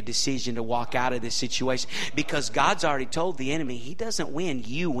make a decision to walk out of this situation. Because God's already told the enemy, he doesn't win,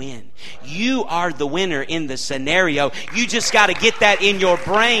 you win. You are the winner in the scenario. You just got to get that in your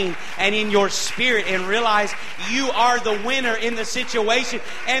brain and in your spirit and realize you are the winner in the situation.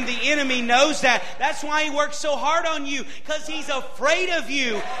 And the enemy knows that. That's why he works so hard on you, because he's afraid of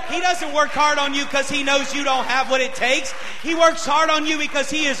you. He doesn't work hard on you because he knows you don't have what it takes. He works hard on you because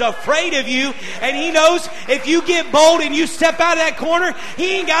he is afraid of you, and he knows if you get bold and you step out of that corner,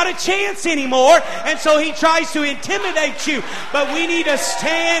 he ain't got a chance anymore. And so he tries to intimidate you. But we need to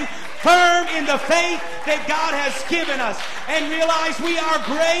stand firm in the faith that God has given us and realize we are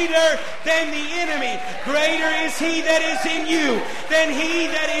greater than the enemy. Greater is He that is in you than he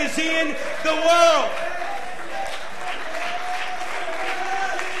that is in the world.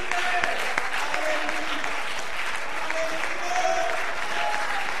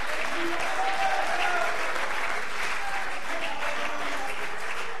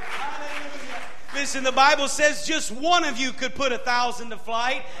 Listen, the Bible says just one of you could put 1,000 to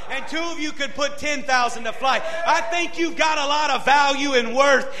flight, and two of you could put 10,000 to flight. I think you've got a lot of value and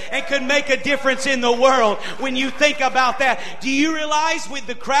worth and could make a difference in the world when you think about that. Do you realize with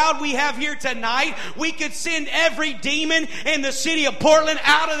the crowd we have here tonight, we could send every demon in the city of Portland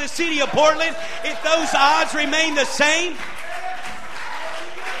out of the city of Portland if those odds remain the same?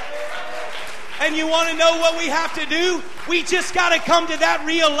 And you want to know what we have to do? We just got to come to that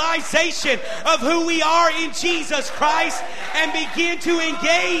realization of who we are in Jesus Christ and begin to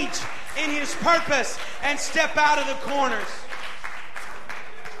engage in His purpose and step out of the corners.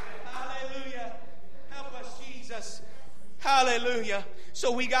 Hallelujah. Help us, Jesus. Hallelujah.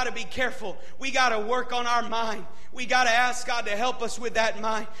 So we got to be careful. We got to work on our mind. We got to ask God to help us with that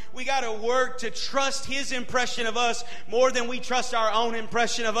mind. We got to work to trust His impression of us more than we trust our own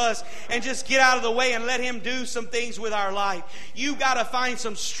impression of us, and just get out of the way and let Him do some things with our life. You got to find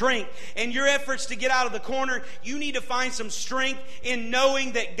some strength in your efforts to get out of the corner. You need to find some strength in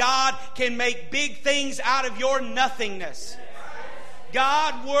knowing that God can make big things out of your nothingness.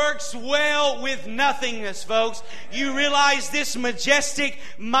 God works well with nothingness, folks. You realize this majestic,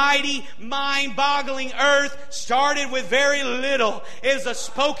 mighty, mind-boggling earth started with very little. It is a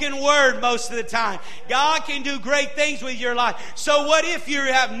spoken word most of the time. God can do great things with your life. So what if you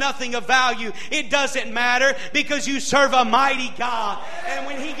have nothing of value? It doesn't matter, because you serve a mighty God. And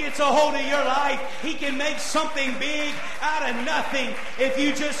when He gets a hold of your life, He can make something big out of nothing if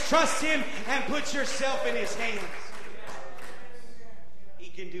you just trust Him and put yourself in His hands.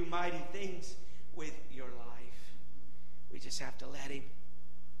 Can do mighty things with your life. We just have to let Him.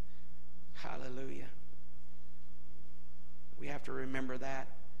 Hallelujah. We have to remember that.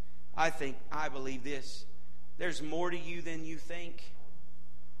 I believe this. There's more to you than you think,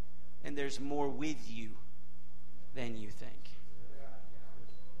 and there's more with you than you think.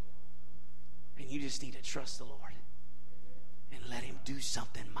 And you just need to trust the Lord and let Him do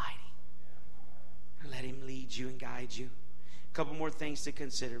something mighty. And let Him lead you and guide you. A couple more things to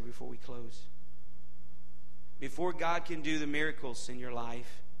consider before we close. Before God can do the miracles in your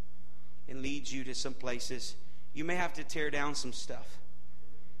life and lead you to some places, you may have to tear down some stuff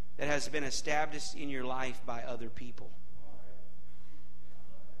that has been established in your life by other people.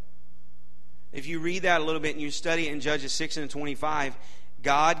 If you read that a little bit and you study it in Judges 6 and 25,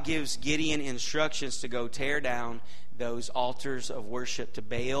 God gives Gideon instructions to go tear down those altars of worship to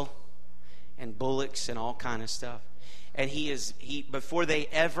Baal and bullocks and all kind of stuff. And he before they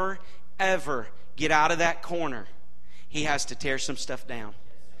ever get out of that corner, he has to tear some stuff down.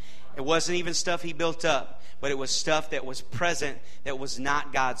 It wasn't even stuff he built up, but it was stuff that was present that was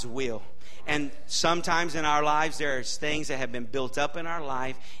not God's will. And sometimes in our lives there are things that have been built up in our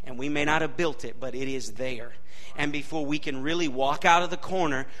life, and we may not have built it, but it is there. And before we can really walk out of the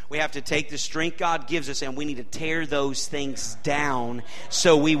corner, we have to take the strength God gives us, and we need to tear those things down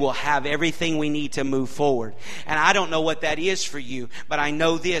so we will have everything we need to move forward. And I don't know what that is for you, but I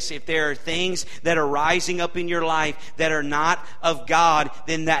know this: if there are things that are rising up in your life that are not of God,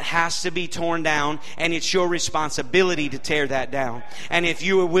 then that has to be torn down, and it's your responsibility to tear that down. And if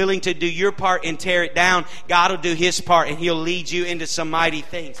you are willing to do your part and tear it down, God will do His part, and He'll lead you into some mighty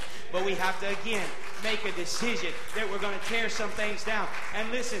things. But we have to, again, make a decision that we're going to tear some things down.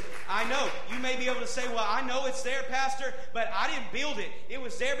 And listen, I know you may be able to say, well, I know it's there, Pastor, but I didn't build it. It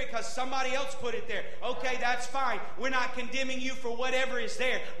was there because somebody else put it there. Okay, that's fine. We're not condemning you for whatever is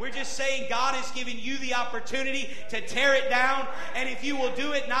there. We're just saying God is giving you the opportunity to tear it down. And if you will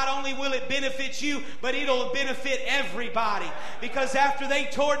do it, not only will it benefit you, but it'll benefit everybody. Because after they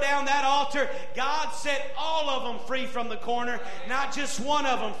tore down that altar, God set all of them free from the corner, not just one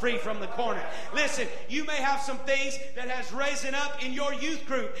of them free from the corner. Listen, you may have some things that has risen up in your youth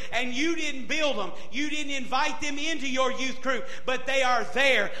group, and you didn't build them. You didn't invite them into your youth group, but they are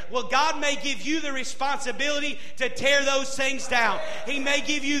there. Well, God may give you the responsibility to tear those things down. He may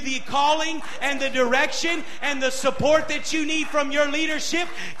give you the calling and the direction and the support that you need from your leadership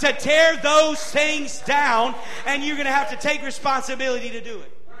to tear those things down, and you're going to have to take responsibility to do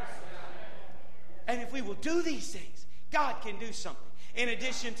it. And if we will do these things, God can do something. In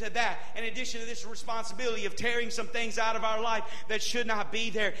addition to that, in addition to this responsibility of tearing some things out of our life that should not be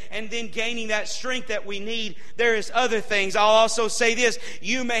there, and then gaining that strength that we need, there is other things. I'll also say this: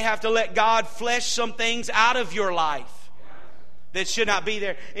 you may have to let God flesh some things out of your life that should not be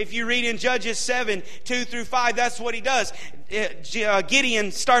there. If you read in Judges 7, 2 through 5, that's what he does.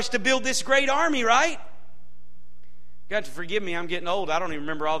 Gideon starts to build this great army, right? You have to forgive me, I'm getting old. I don't even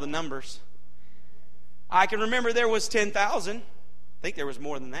remember all the numbers. I can remember there was 10,000. I think there was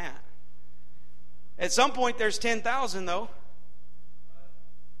more than that. At some point there's 10,000 though.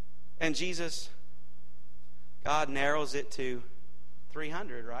 And God narrows it to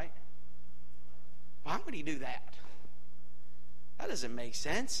 300, right? Why would He do that? That doesn't make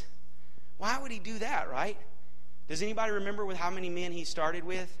sense. Why would He do that, right? Does anybody remember with how many men He started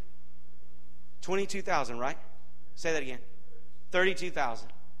with? 22,000, right? Say that again. 32,000.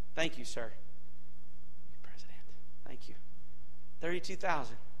 Thank you, sir.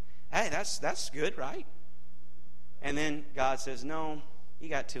 32,000. Hey, that's good, right? And then God says, no, you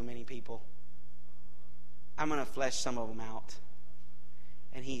got too many people. I'm going to flesh some of them out.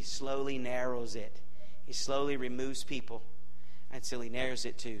 And He slowly narrows it. He slowly removes people until He narrows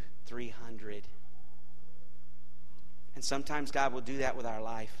it to 300. And sometimes God will do that with our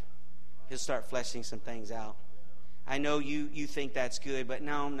life. He'll start fleshing some things out. I know you think that's good, but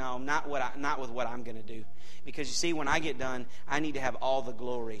no, not with what I'm going to do. Because you see, when I get done, I need to have all the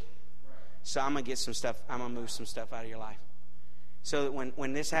glory. So I'm going to get some stuff, I'm going to move some stuff out of your life. So that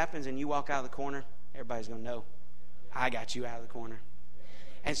when this happens and you walk out of the corner, everybody's going to know, I got you out of the corner.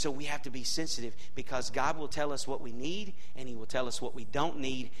 And so we have to be sensitive, because God will tell us what we need, and He will tell us what we don't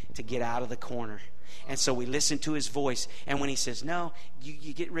need to get out of the corner. And so we listen to His voice. And when He says, no,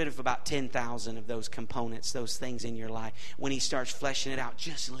 you get rid of about 10,000 of those components, those things in your life. When He starts fleshing it out,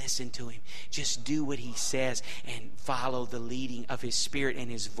 just listen to Him. Just do what He says and follow the leading of His Spirit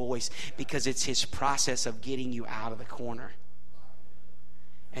and His voice, because it's His process of getting you out of the corner.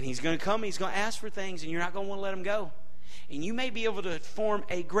 And He's going to come, He's going to ask for things, and you're not going to want to let Him go. And you may be able to form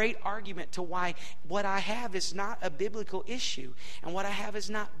a great argument to why what I have is not a biblical issue, and what I have is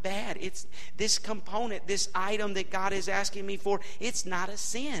not bad. It's this component, this item that God is asking me for, it's not a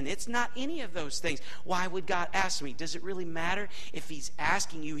sin. It's not any of those things. Why would God ask me? Does it really matter? If He's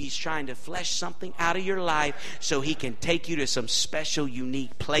asking you, He's trying to flesh something out of your life so He can take you to some special,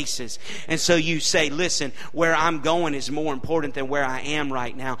 unique places. And so you say, listen, where I'm going is more important than where I am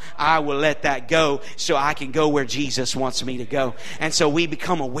right now. I will let that go so I can go where Jesus wants me to go. And so we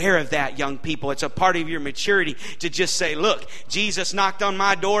become aware of that, young people. It's a part of your maturity to just say, look, Jesus knocked on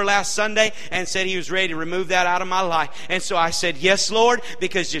my door last Sunday and said He was ready to remove that out of my life. And so I said, yes, Lord,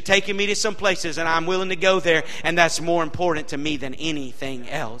 because you're taking me to some places and I'm willing to go there, and that's more important to me than anything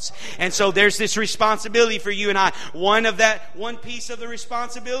else. And so there's this responsibility for you and I. One piece of the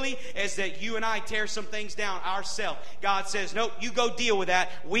responsibility is that you and I tear some things down ourselves. God says, nope, you go deal with that.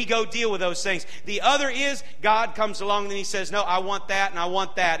 We go deal with those things. The other is God comes along and He says, no, I want that and I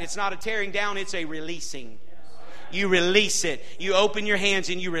want that. It's not a tearing down, it's a releasing. You release it. You open your hands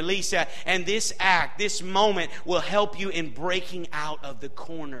and you release that. And this act, this moment will help you in breaking out of the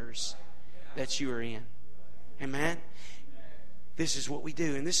corners that you are in. Amen? this is what we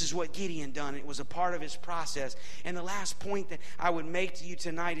do. And this is what Gideon done. It was a part of his process. And the last point that I would make to you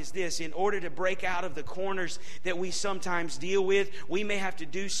tonight is this. In order to break out of the corners that we sometimes deal with, we may have to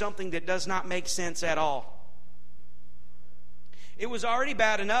do something that does not make sense at all. It was already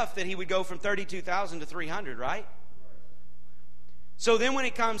bad enough that he would go from 32,000 to 300, right? So then when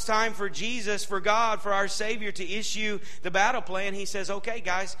it comes time for Jesus, for God, for our Savior to issue the battle plan, he says, okay,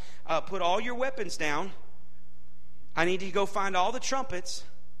 guys, put all your weapons down. I need you to go find all the trumpets.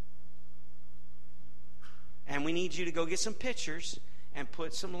 And we need you to go get some pitchers and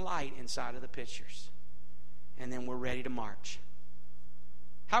put some light inside of the pitchers. And then we're ready to march.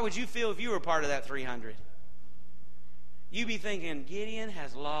 How would you feel if you were part of that 300? You'd be thinking, Gideon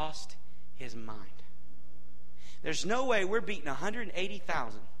has lost his mind. There's no way we're beating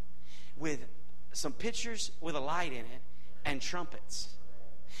 180,000 with some pitchers with a light in it and trumpets.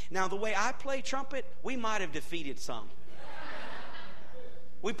 Now, the way I play trumpet, we might have defeated some.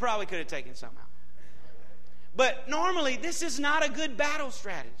 We probably could have taken some out. But normally, this is not a good battle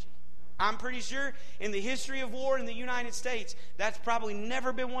strategy. I'm pretty sure in the history of war in the United States, that's probably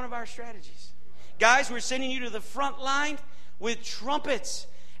never been one of our strategies. Guys, we're sending you to the front line with trumpets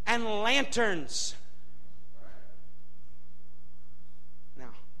and lanterns.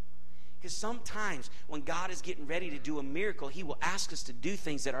 Because sometimes when God is getting ready to do a miracle, He will ask us to do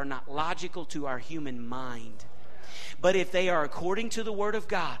things that are not logical to our human mind. But if they are according to the Word of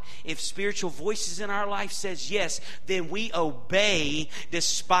God, if spiritual voices in our life says yes, then we obey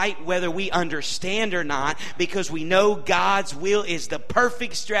despite whether we understand or not, because we know God's will is the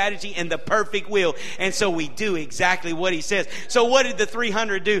perfect strategy and the perfect will. And so we do exactly what He says. So what did the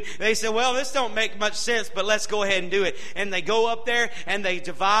 300 do? They said, well, this don't make much sense, but let's go ahead and do it. And they go up there and they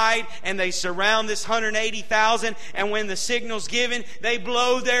divide and they surround this 180,000. And when the signal's given, they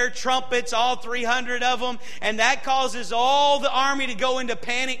blow their trumpets, all 300 of them. And that causes all the army to go into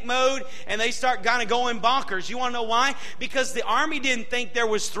panic mode, and they start kind of going bonkers. You want to know why? Because the army didn't think there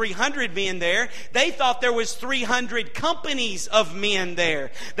was 300 men there. They thought there was 300 companies of men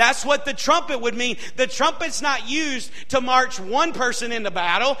there. That's what the trumpet would mean. The trumpet's not used to march one person into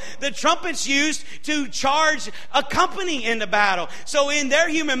battle. The trumpet's used to charge a company into battle. So in their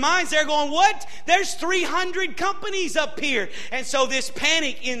human minds, they're going, what? There's 300 companies up here. And so this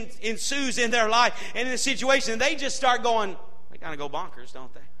panic ensues in their life and in the situation. They just start going, they kind of go bonkers,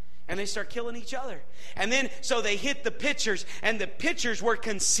 don't they? And they start killing each other. And then, so they hit the pitchers, and the pitchers were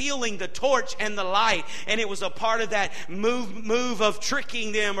concealing the torch and the light. And it was a part of that move of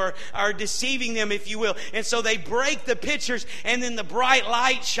tricking them or deceiving them, if you will. And so they break the pitchers, and then the bright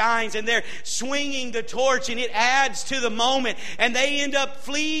light shines, and they're swinging the torch, and it adds to the moment. And they end up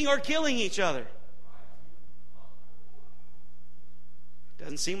fleeing or killing each other.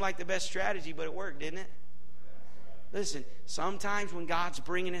 Doesn't seem like the best strategy, but it worked, didn't it? Listen, sometimes when God's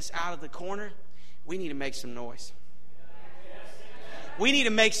bringing us out of the corner, we need to make some noise. We need to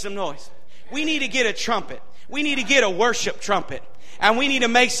make some noise. We need to get a trumpet. We need to get a worship trumpet. And we need to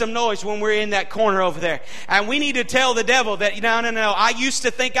make some noise when we're in that corner over there. And we need to tell the devil that, no, I used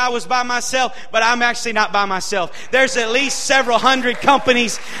to think I was by myself, but I'm actually not by myself. There's at least several hundred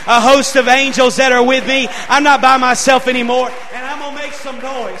companies, a host of angels that are with me. I'm not by myself anymore. And I'm going to make some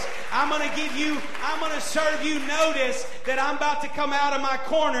noise. I'm going to serve you notice that I'm about to come out of my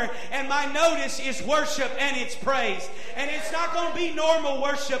corner, and my notice is worship and it's praise. And it's not going to be normal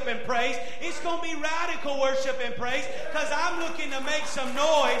worship and praise. It's going to be radical worship and praise, because I'm looking to make some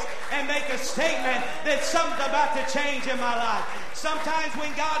noise and make a statement that something's about to change in my life. Sometimes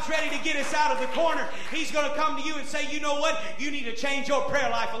when God's ready to get us out of the corner, He's going to come to you and say, you know what? You need to change your prayer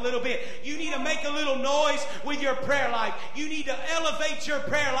life a little bit. You need to make a little noise with your prayer life. You need to elevate your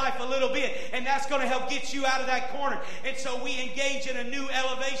prayer life a little bit, and that's going to help get you out of that corner. And so we engage in a new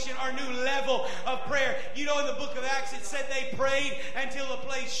elevation or new level of prayer. You know, in the book of Acts, it said they prayed until the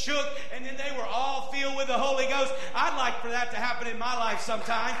place shook, and then they were all filled with the Holy Ghost. I'd like for that to happen in my life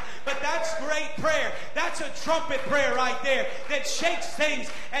sometime, but that's great prayer. That's a trumpet prayer right there that shakes things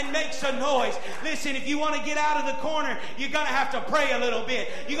and makes a noise. Listen, if you want to get out of the corner, you're going to have to pray a little bit.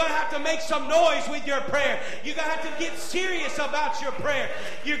 You're going to have to make some noise with your prayer. You're going to have to get serious about your prayer.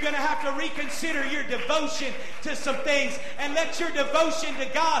 You're going to have to reconsider your devotion to some things, and let your devotion to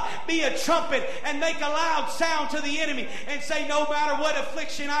God be a trumpet and make a loud sound to the enemy and say, no matter what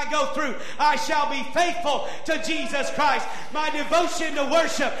affliction I go through, I shall be faithful to Jesus Christ. My devotion to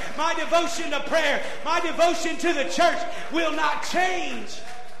worship, my devotion to prayer, my devotion to the church will not change,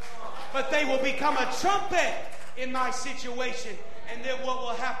 but they will become a trumpet in my situation. And then what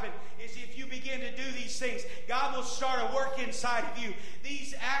will happen is, if you begin to do these things, God will start a work inside of you.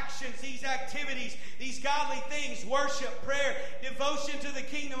 These actions, these activities, these godly things, worship, prayer, devotion to the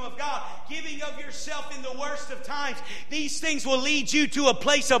kingdom of God, giving of yourself in the worst of times, these things will lead you to a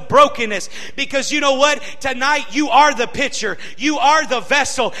place of brokenness. Because you know what? Tonight you are the pitcher. You are the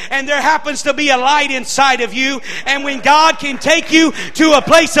vessel. And there happens to be a light inside of you. And when God can take you to a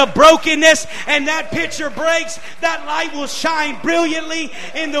place of brokenness and that pitcher breaks, that light will shine brilliantly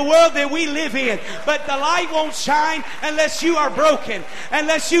in the world that we live in. But the light won't shine unless you are broken.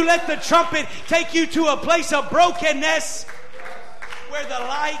 Unless you let the trumpet take you to a place of brokenness where the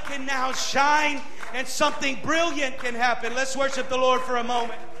light can now shine and something brilliant can happen. Let's worship the Lord for a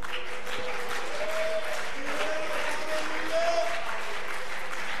moment.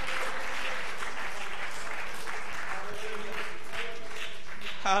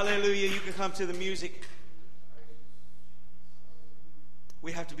 Hallelujah. You can come to the music.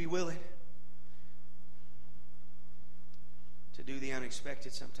 We have to be willing to do the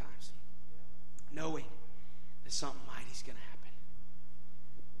unexpected sometimes, knowing that something mighty is going to happen.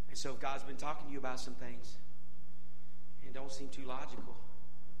 And so if God's been talking to you about some things and don't seem too logical,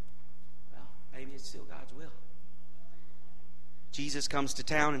 well, maybe it's still God's will. Jesus comes to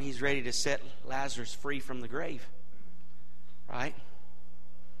town and he's ready to set Lazarus free from the grave. Right?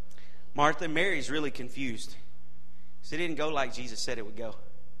 Martha and Mary's really confused. Because it didn't go like Jesus said it would go.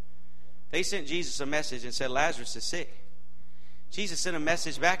 They sent Jesus a message and said Lazarus is sick. Jesus sent a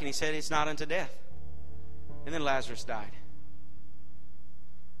message back and he said it's not unto death. And then Lazarus died.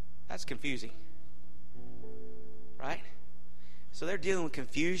 That's confusing. Right? So they're dealing with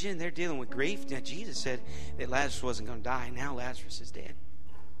confusion. They're dealing with grief. Now Jesus said that Lazarus wasn't going to die. Now Lazarus is dead.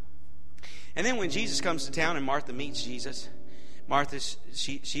 And then when Jesus comes to town and Martha meets Jesus, Martha,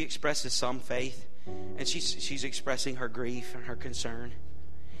 she expresses some faith. And she's expressing her grief and her concern.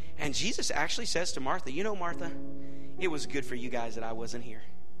 And Jesus actually says to Martha, you know, Martha, it was good for you guys that I wasn't here.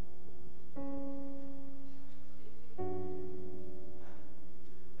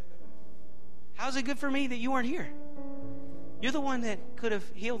 How's it good for me that you weren't here? You're the one that could have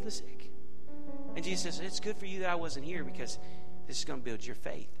healed the sick. And Jesus says, it's good for you that I wasn't here because this is going to build your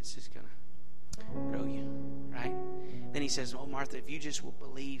faith. This is going to grow you, right? Then he says, oh, Martha, if you just will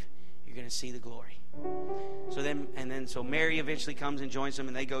believe, you're going to see the glory. So Mary eventually comes and joins them,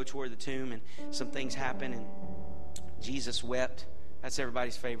 and they go toward the tomb, and some things happen, and Jesus wept. That's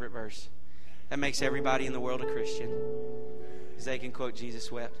everybody's favorite verse. That makes everybody in the world a Christian, because they can quote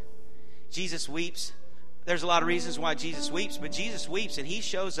Jesus wept. Jesus weeps. There's a lot of reasons why Jesus weeps, but Jesus weeps, and he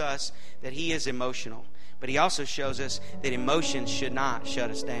shows us that he is emotional. But he also shows us that emotion should not shut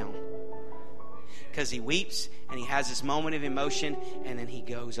us down. Because he weeps, and he has this moment of emotion, and then he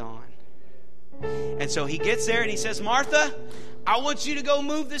goes on. And so he gets there, and he says, Martha, I want you to go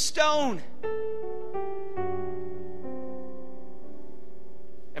move the stone.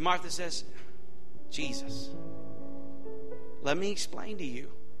 And Martha says, Jesus, let me explain to you.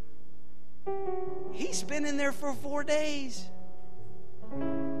 He's been in there for 4 days.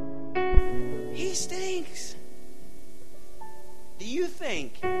 He stinks. Do you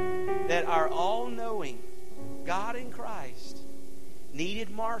think that our all-knowing God in Christ needed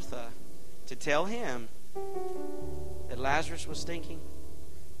Martha to tell him that Lazarus was stinking?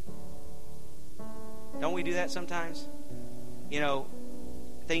 Don't we do that sometimes? You know,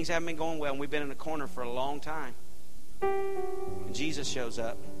 things haven't been going well and we've been in a corner for a long time. And Jesus shows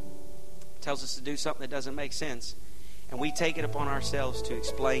up, tells us to do something that doesn't make sense. And we take it upon ourselves to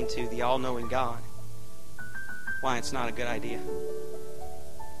explain to the all-knowing God why it's not a good idea.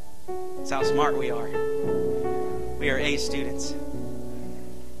 It's how smart we are. We are A students.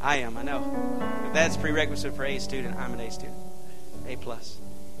 I am, I know. If that's prerequisite for A student, I'm an A student. A plus.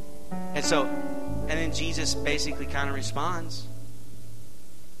 And then Jesus basically kind of responds.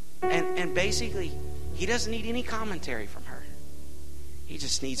 And basically, he doesn't need any commentary from her. He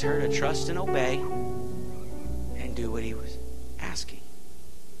just needs her to trust and obey and do what he was asking.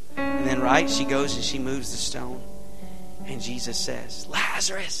 And then, right, she goes and she moves the stone. And Jesus says,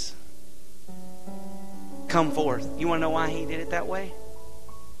 Lazarus, come forth. You want to know why he did it that way?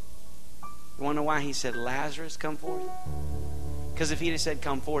 You want to know why he said, Lazarus, come forth? Because if he'd have said,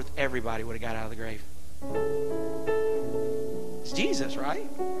 come forth, everybody would have got out of the grave. It's Jesus, right?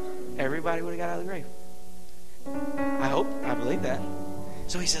 Everybody would have got out of the grave. I believe that.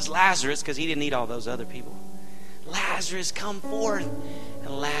 So he says, Lazarus, because he didn't need all those other people. Lazarus, come forth. And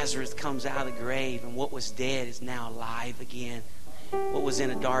Lazarus comes out of the grave, and what was dead is now alive again. What was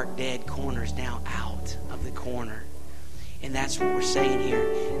in a dark, dead corner is now out of the corner. And that's what we're saying here.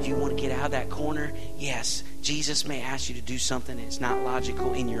 Do you want to get out of that corner? Yes. Jesus may ask you to do something that's not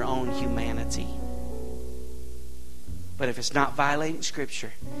logical in your own humanity. But if it's not violating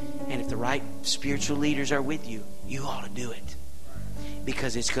Scripture, and if the right spiritual leaders are with you, you ought to do it.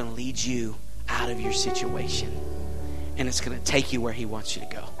 Because it's going to lead you out of your situation. And it's going to take you where He wants you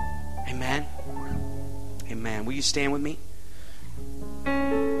to go. Amen? Amen. Will you stand with me?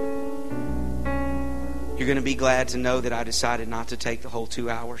 You're going to be glad to know that I decided not to take the whole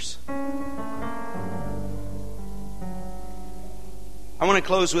 2 hours. I want to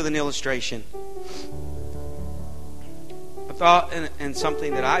close with an illustration. A thought and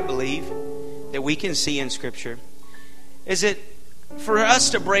something that I believe that we can see in Scripture is that for us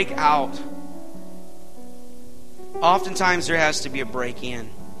to break out, oftentimes there has to be a break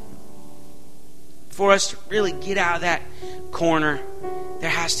in. For us to really get out of that corner, there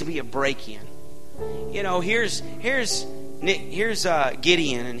has to be a break in. You know, here's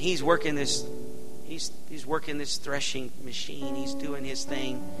Gideon, and he's working this threshing machine. He's doing his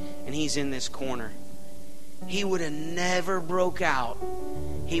thing, and he's in this corner. He would have never broke out.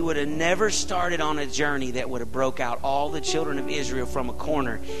 He would have never started on a journey that would have broke out all the children of Israel from a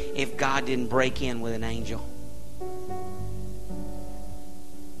corner if God didn't break in with an angel.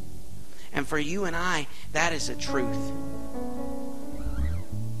 And for you and I, that is a truth.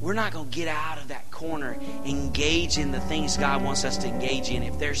 We're not going to get out of that corner, engage in the things God wants us to engage in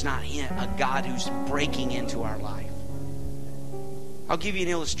if there's not a God who's breaking into our life. I'll give you an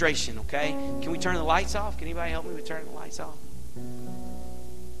illustration, okay? Can we turn the lights off? Can anybody help me with turning the lights off?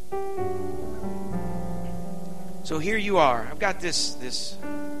 So here you are. I've got this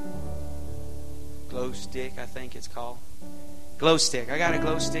glow stick, I think it's called. Glow stick. I got a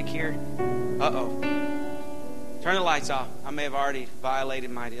glow stick here. Uh-oh. Turn the lights off. I may have already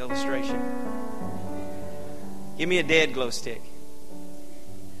violated my illustration. Give me a dead glow stick.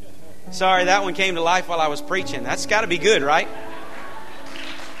 Sorry, that one came to life while I was preaching. That's got to be good, right?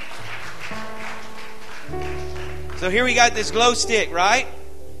 So here we got this glow stick, right?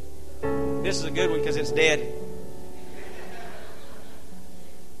 This is a good one because it's dead.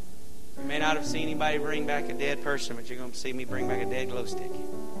 You may not have seen anybody bring back a dead person, but you're going to see me bring back a dead glow stick.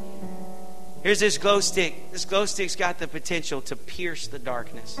 Here's this glow stick. This glow stick's got the potential to pierce the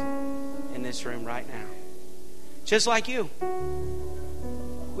darkness in this room right now. Just like you.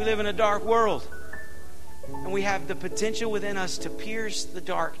 We live in a dark world. And we have the potential within us to pierce the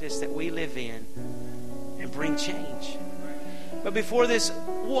darkness that we live in and bring change. But before this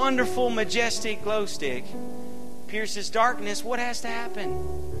wonderful, majestic glow stick pierces darkness, what has to happen?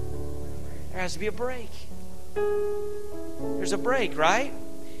 There has to be a break. There's a break, right?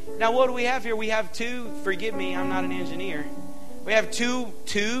 Now, what do we have here? We have forgive me, I'm not an engineer. We have 2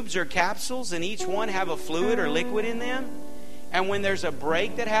 tubes or capsules, and each one have a fluid or liquid in them. And when there's a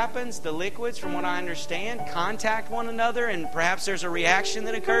break that happens, the liquids, from what I understand, contact one another, and perhaps there's a reaction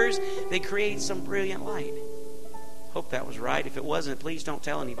that occurs. They create some brilliant light. Hope that was right. If it wasn't, please don't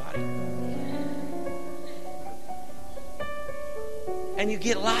tell anybody. And you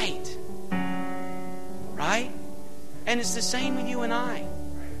get light. Right? And it's the same with you and I.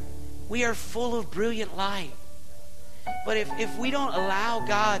 We are full of brilliant light. But if we don't allow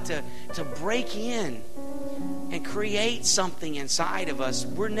God to break in and create something inside of us,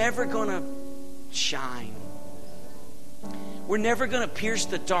 we're never going to shine. We're never going to pierce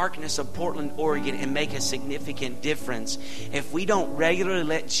the darkness of Portland, Oregon and make a significant difference if we don't regularly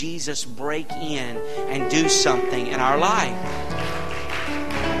let Jesus break in and do something in our life.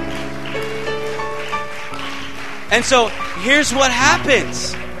 And so here's what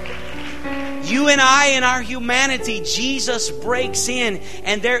happens. You and I, in our humanity, Jesus breaks in,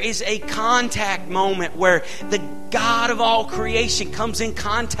 and there is a contact moment where the God of all creation comes in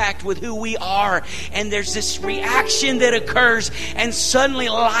contact with who we are, and there's this reaction that occurs, and suddenly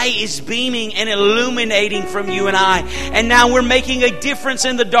light is beaming and illuminating from you and I. And now we're making a difference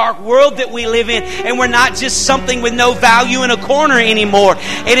in the dark world that we live in, and we're not just something with no value in a corner anymore.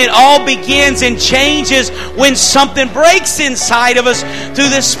 And it all begins and changes when something breaks inside of us through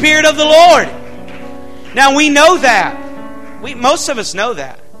the Spirit of the Lord. Now we know that. Most of us know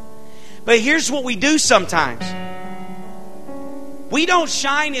that. But here's what we do sometimes. We don't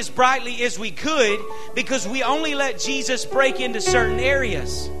shine as brightly as we could because we only let Jesus break into certain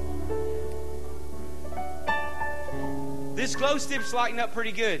areas. This glow stick's lighting up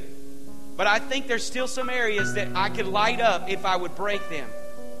pretty good. But I think there's still some areas that I could light up if I would break them.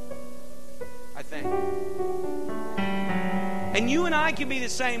 I think. And you and I can be the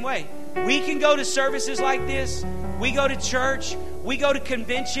same way. We can go to services like this. We go to church. We go to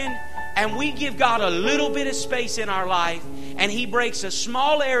convention. and we give God a little bit of space in our life, and He breaks a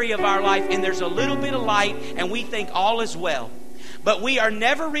small area of our life, and there's a little bit of light, and we think all is well. But we are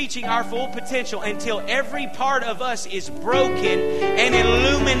never reaching our full potential until every part of us is broken and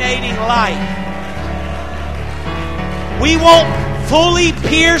illuminating light. We won't fully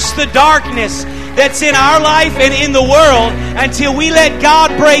pierce the darkness that's in our life and in the world until we let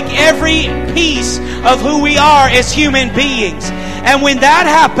God break every piece of who we are as human beings. And when that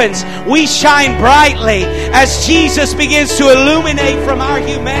happens, we shine brightly as Jesus begins to illuminate from our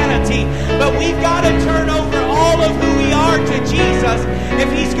humanity. But we've got to turn over all of who we are to Jesus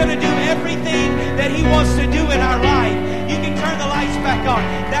if He's going to do everything that He wants to do in our life. You can turn the lights back on.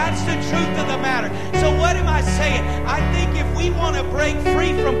 That's the truth of the matter. So what am I saying? I think if we want to break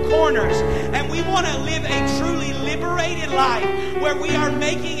free from corners and we want to live a truly liberated life where we are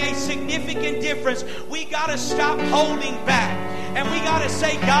making a significant difference, we got to stop holding back. And we got to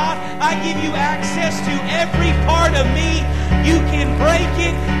say, God, I give you access to every part of me. You can break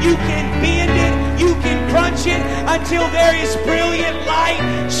it, you can bend it, you can crunch it until there is brilliant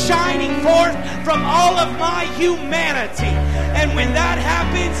light shining forth from all of my humanity. And when that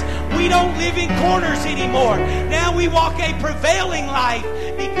happens, we don't live in corners anymore. Now we walk a prevailing life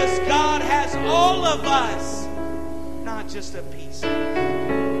because God has all of us, not just a piece of it.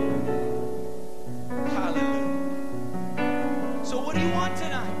 Hallelujah. So what do you want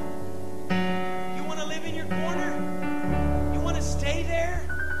tonight? You want to live in your corner? You want to stay there?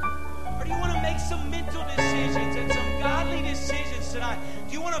 Or do you want to make some mental decisions and some godly decisions tonight?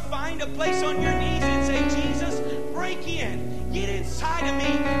 Do you want to find a place on your knees and say, Jesus, break in, get inside of me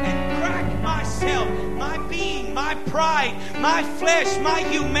and crack myself, my being, my pride, my flesh, my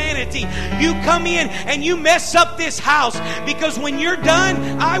humanity. You come in and you mess up this house, because when you're done,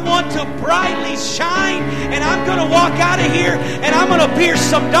 I want to brightly shine, and I'm going to walk out of here and I'm going to pierce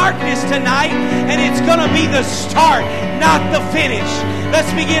some darkness tonight, and it's going to be the start, not the finish.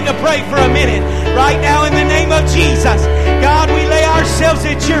 Let's begin to pray for a minute right now in the name of Jesus. God, we lay ourselves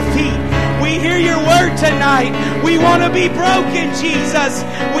at your feet. We hear your word tonight. We want to be broken, Jesus.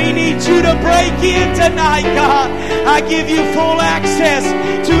 We need you to break in tonight, God. I give you full access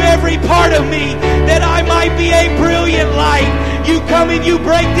to every part of me that I might be a brilliant light. You come and you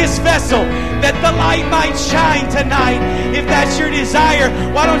break this vessel that the light might shine tonight. If that's your desire,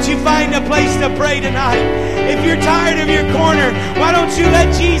 why don't you find a place to pray tonight? If you're tired of your corner, why don't you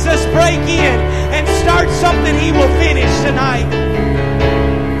let Jesus break in and start something He will finish tonight?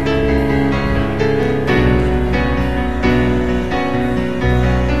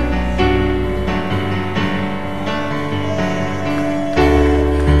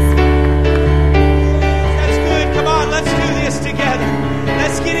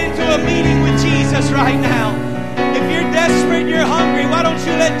 Right now, if you're desperate, you're hungry, why don't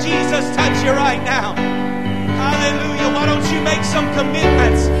you let Jesus touch you right now? Hallelujah. Why don't you make some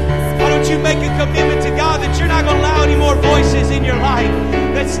commitments? Why don't you make a commitment to God that you're not going to allow any more voices in your life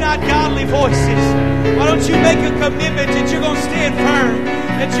that's not godly voices? Why don't you make a commitment that you're going to stand firm,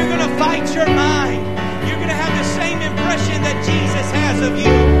 that you're going to fight your mind, you're going to have the same impression that Jesus has of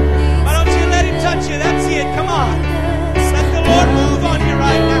you? Why don't you let Him touch you? That's it. Come on. Let the Lord move on you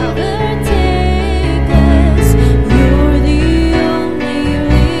right now.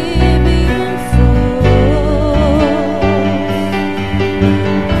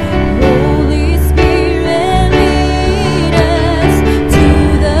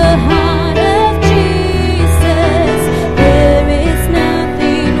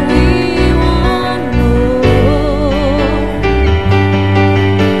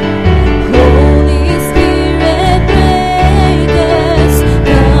 Holy Spirit, break us,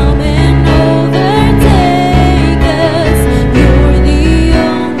 come and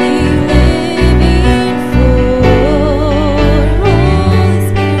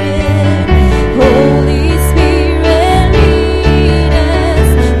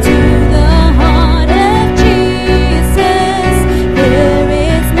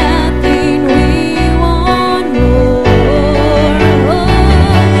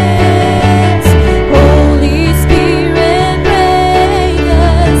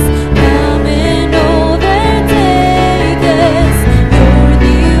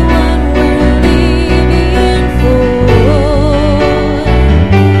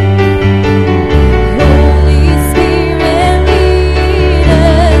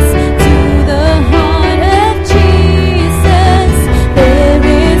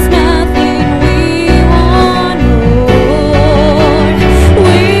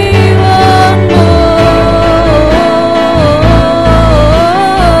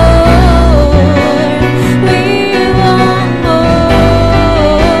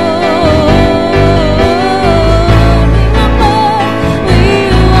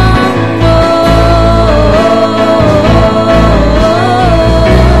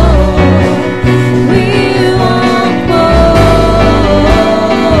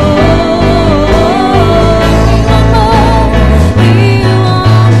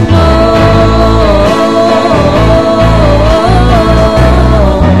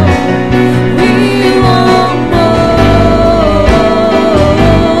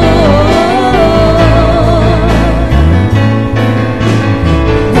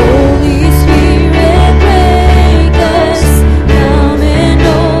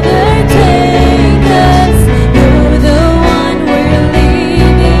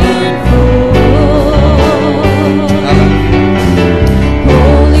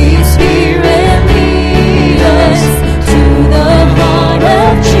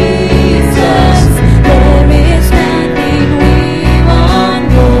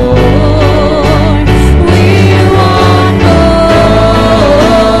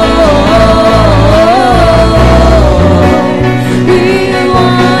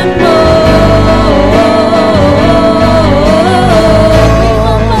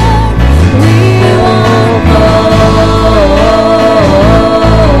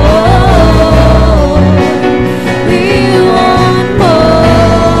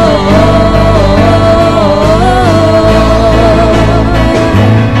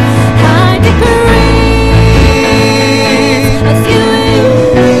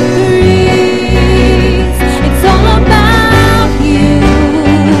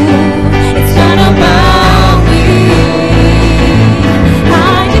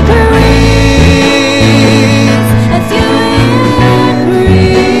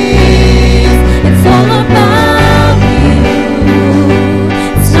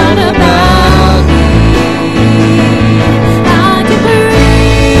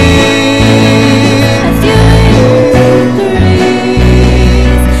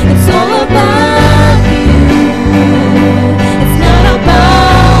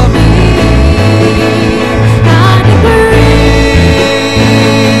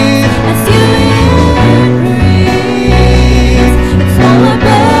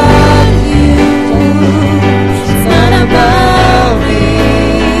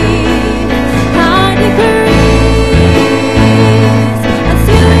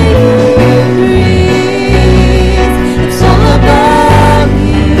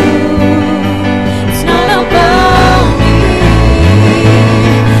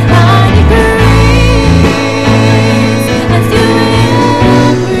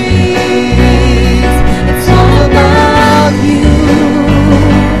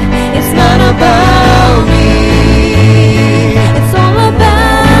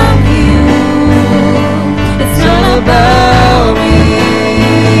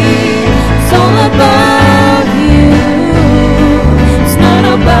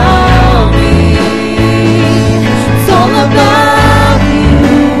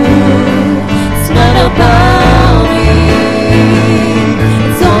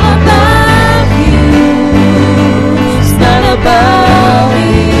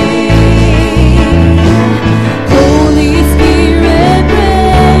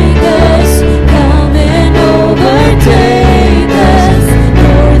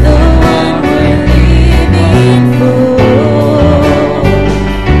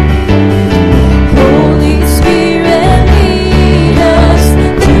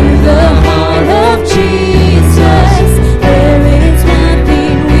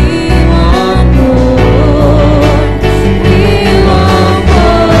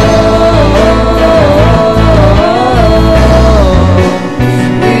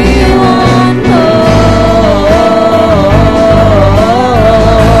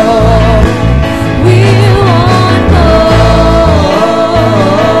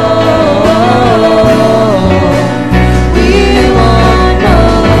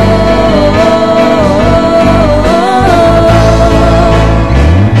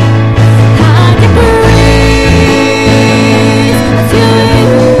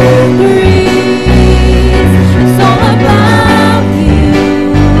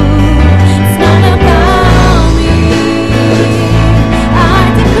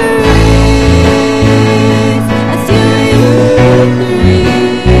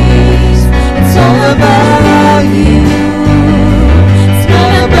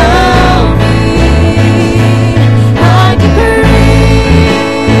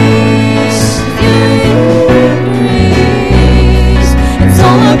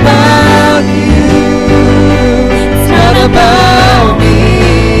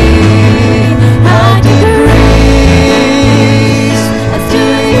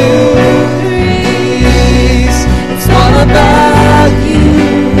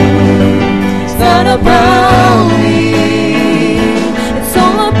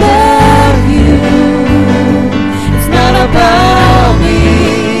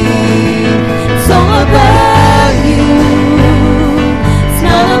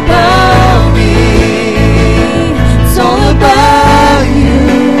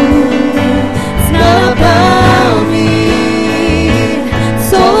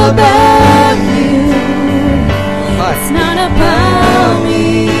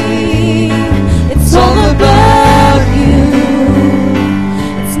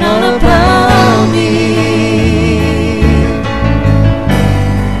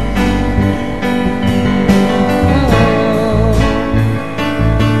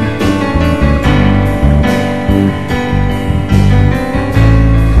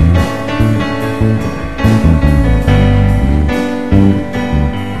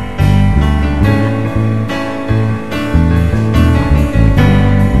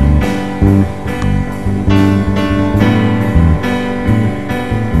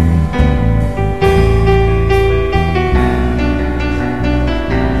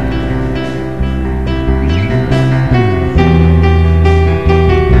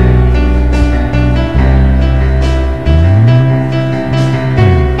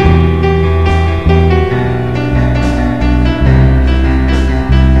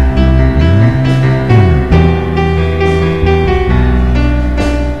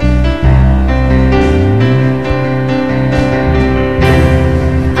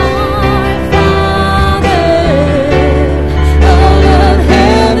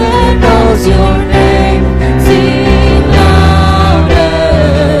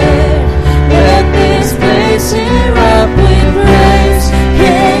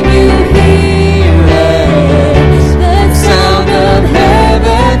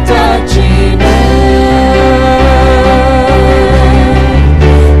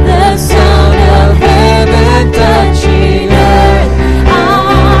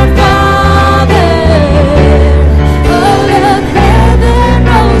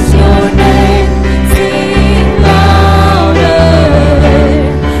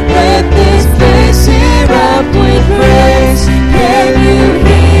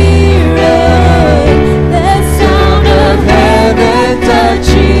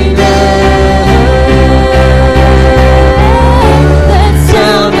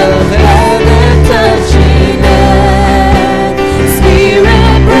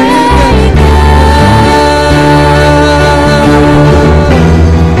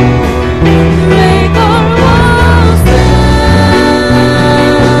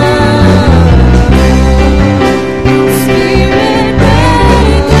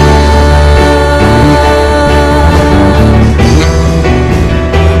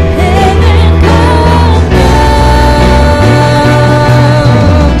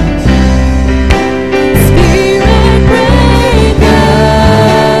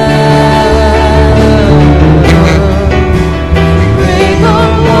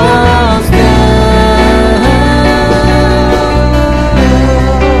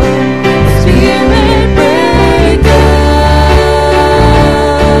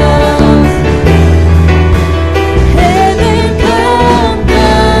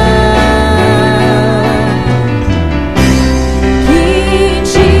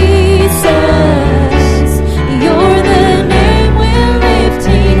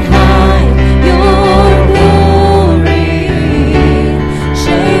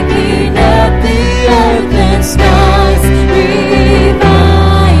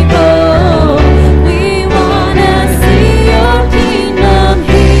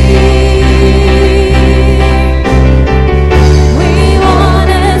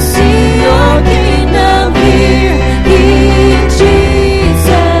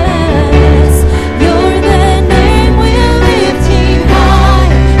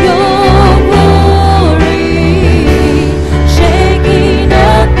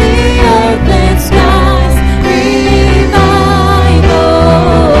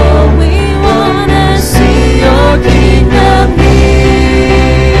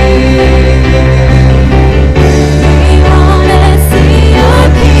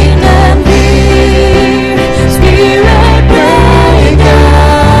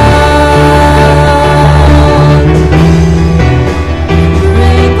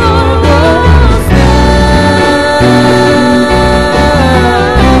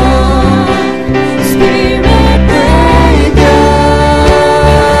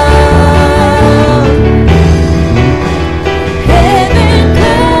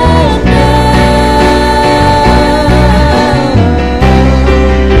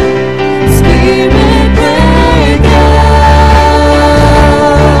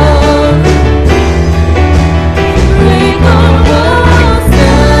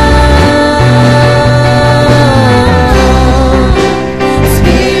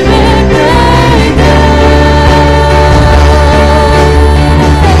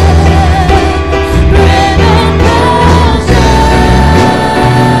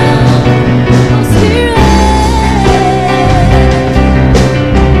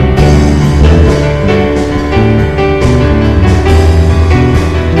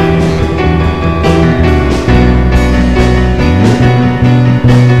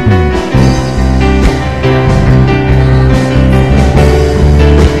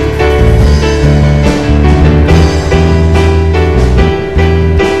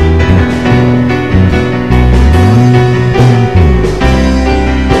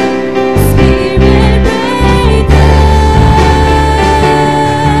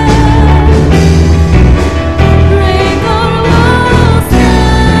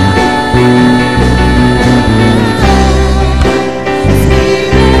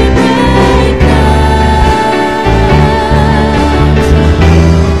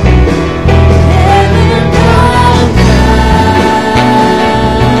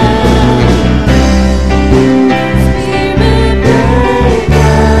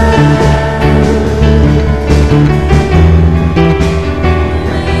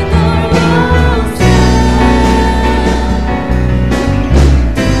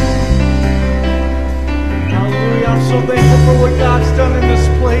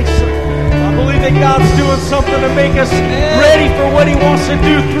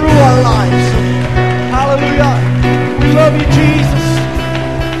through our lives. Hallelujah. We love you, Jesus.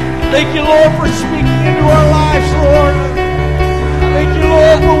 Thank you, Lord, for speaking into our lives, Lord. Thank you,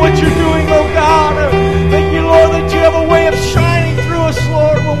 Lord, for what you're doing, oh God. Thank you, Lord, that you have a way of shining through us,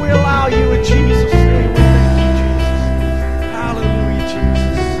 Lord, when we allow you in Jesus' name. Thank you, Jesus. Hallelujah,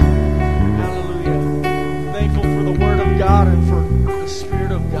 Jesus. Hallelujah. Thankful for the Word of God and for the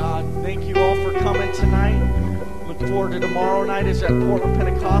Spirit of God. Thank you all for coming tonight. Look forward to tomorrow night is at Portland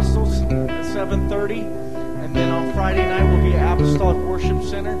Pentecostals at 7:30. And then on Friday night we'll be at Apostolic Worship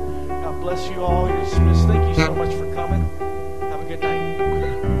Center. God bless you all. You're dismissed. Thank you so much for coming. Have a good night.